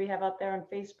questions do we have out there on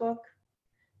Facebook?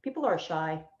 People are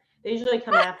shy. They usually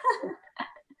come after.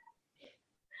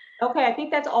 Okay, I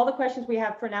think that's all the questions we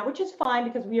have for now, which is fine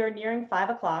because we are nearing 5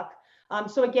 o'clock.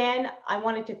 So again, I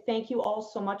wanted to thank you all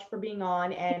so much for being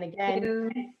on. And again,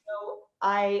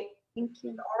 thank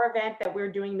you. Our event that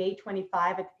we're doing May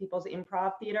 25 at the People's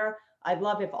Improv Theater. I'd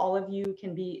love if all of you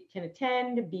can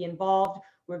attend, be involved.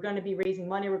 We're going to be raising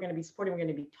money. We're going to be supporting. We're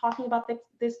going to be talking about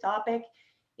this topic.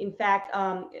 In fact,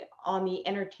 on the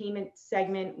entertainment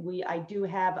segment, I do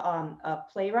have a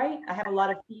playwright. I have a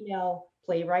lot of female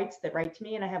playwrights that write to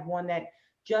me, and I have one that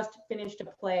just finished a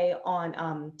play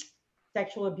on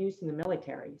sexual abuse in the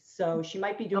military. So she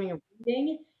might be doing a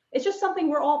reading. It's just something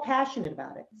we're all passionate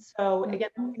about it. So again,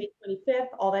 May 25th,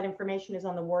 all that information is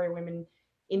on the Warrior Women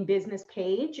in Business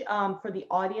page. For the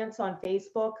audience on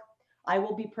Facebook, I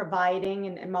will be providing,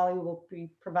 and Molly will be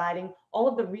providing all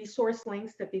of the resource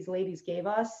links that these ladies gave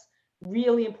us.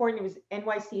 Really important. It was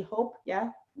NYC Hope, yeah?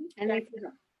 NYC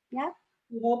Hope, yeah.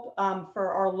 Hope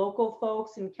for our local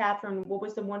folks. And Catherine, what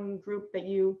was the one group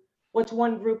what's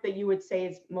one group that you would say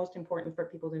is most important for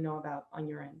people to know about on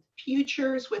your end?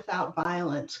 Futures Without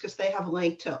Violence, because they have a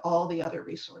link to all the other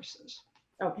resources.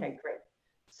 Okay, great.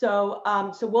 So,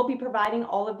 so we'll be providing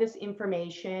all of this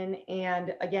information.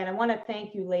 And again, I want to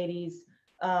thank you, ladies.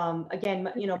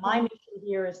 Again, you know, my mission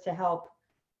here is to help,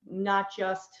 not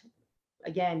just,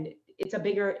 again, it's a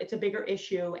bigger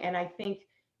issue. And I think,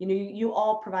 you know, you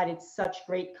all provided such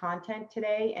great content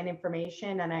today and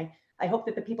information. And I hope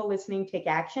that the people listening take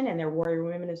action, and they're warrior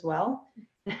women as well.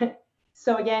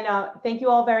 So again, thank you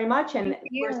all very much. And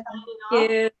we're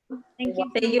signing off.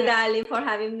 Thank you, darling, for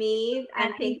having me.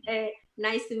 And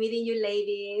nice to meeting you,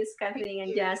 ladies, Kathleen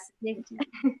and Jess. Okay,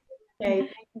 thank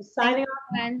you. Signing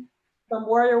off from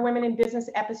Warrior Women in Business,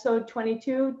 episode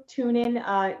 22. Tune in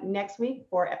next week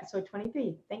for episode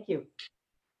 23. Thank you.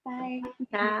 Bye.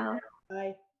 Ciao.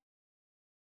 Bye.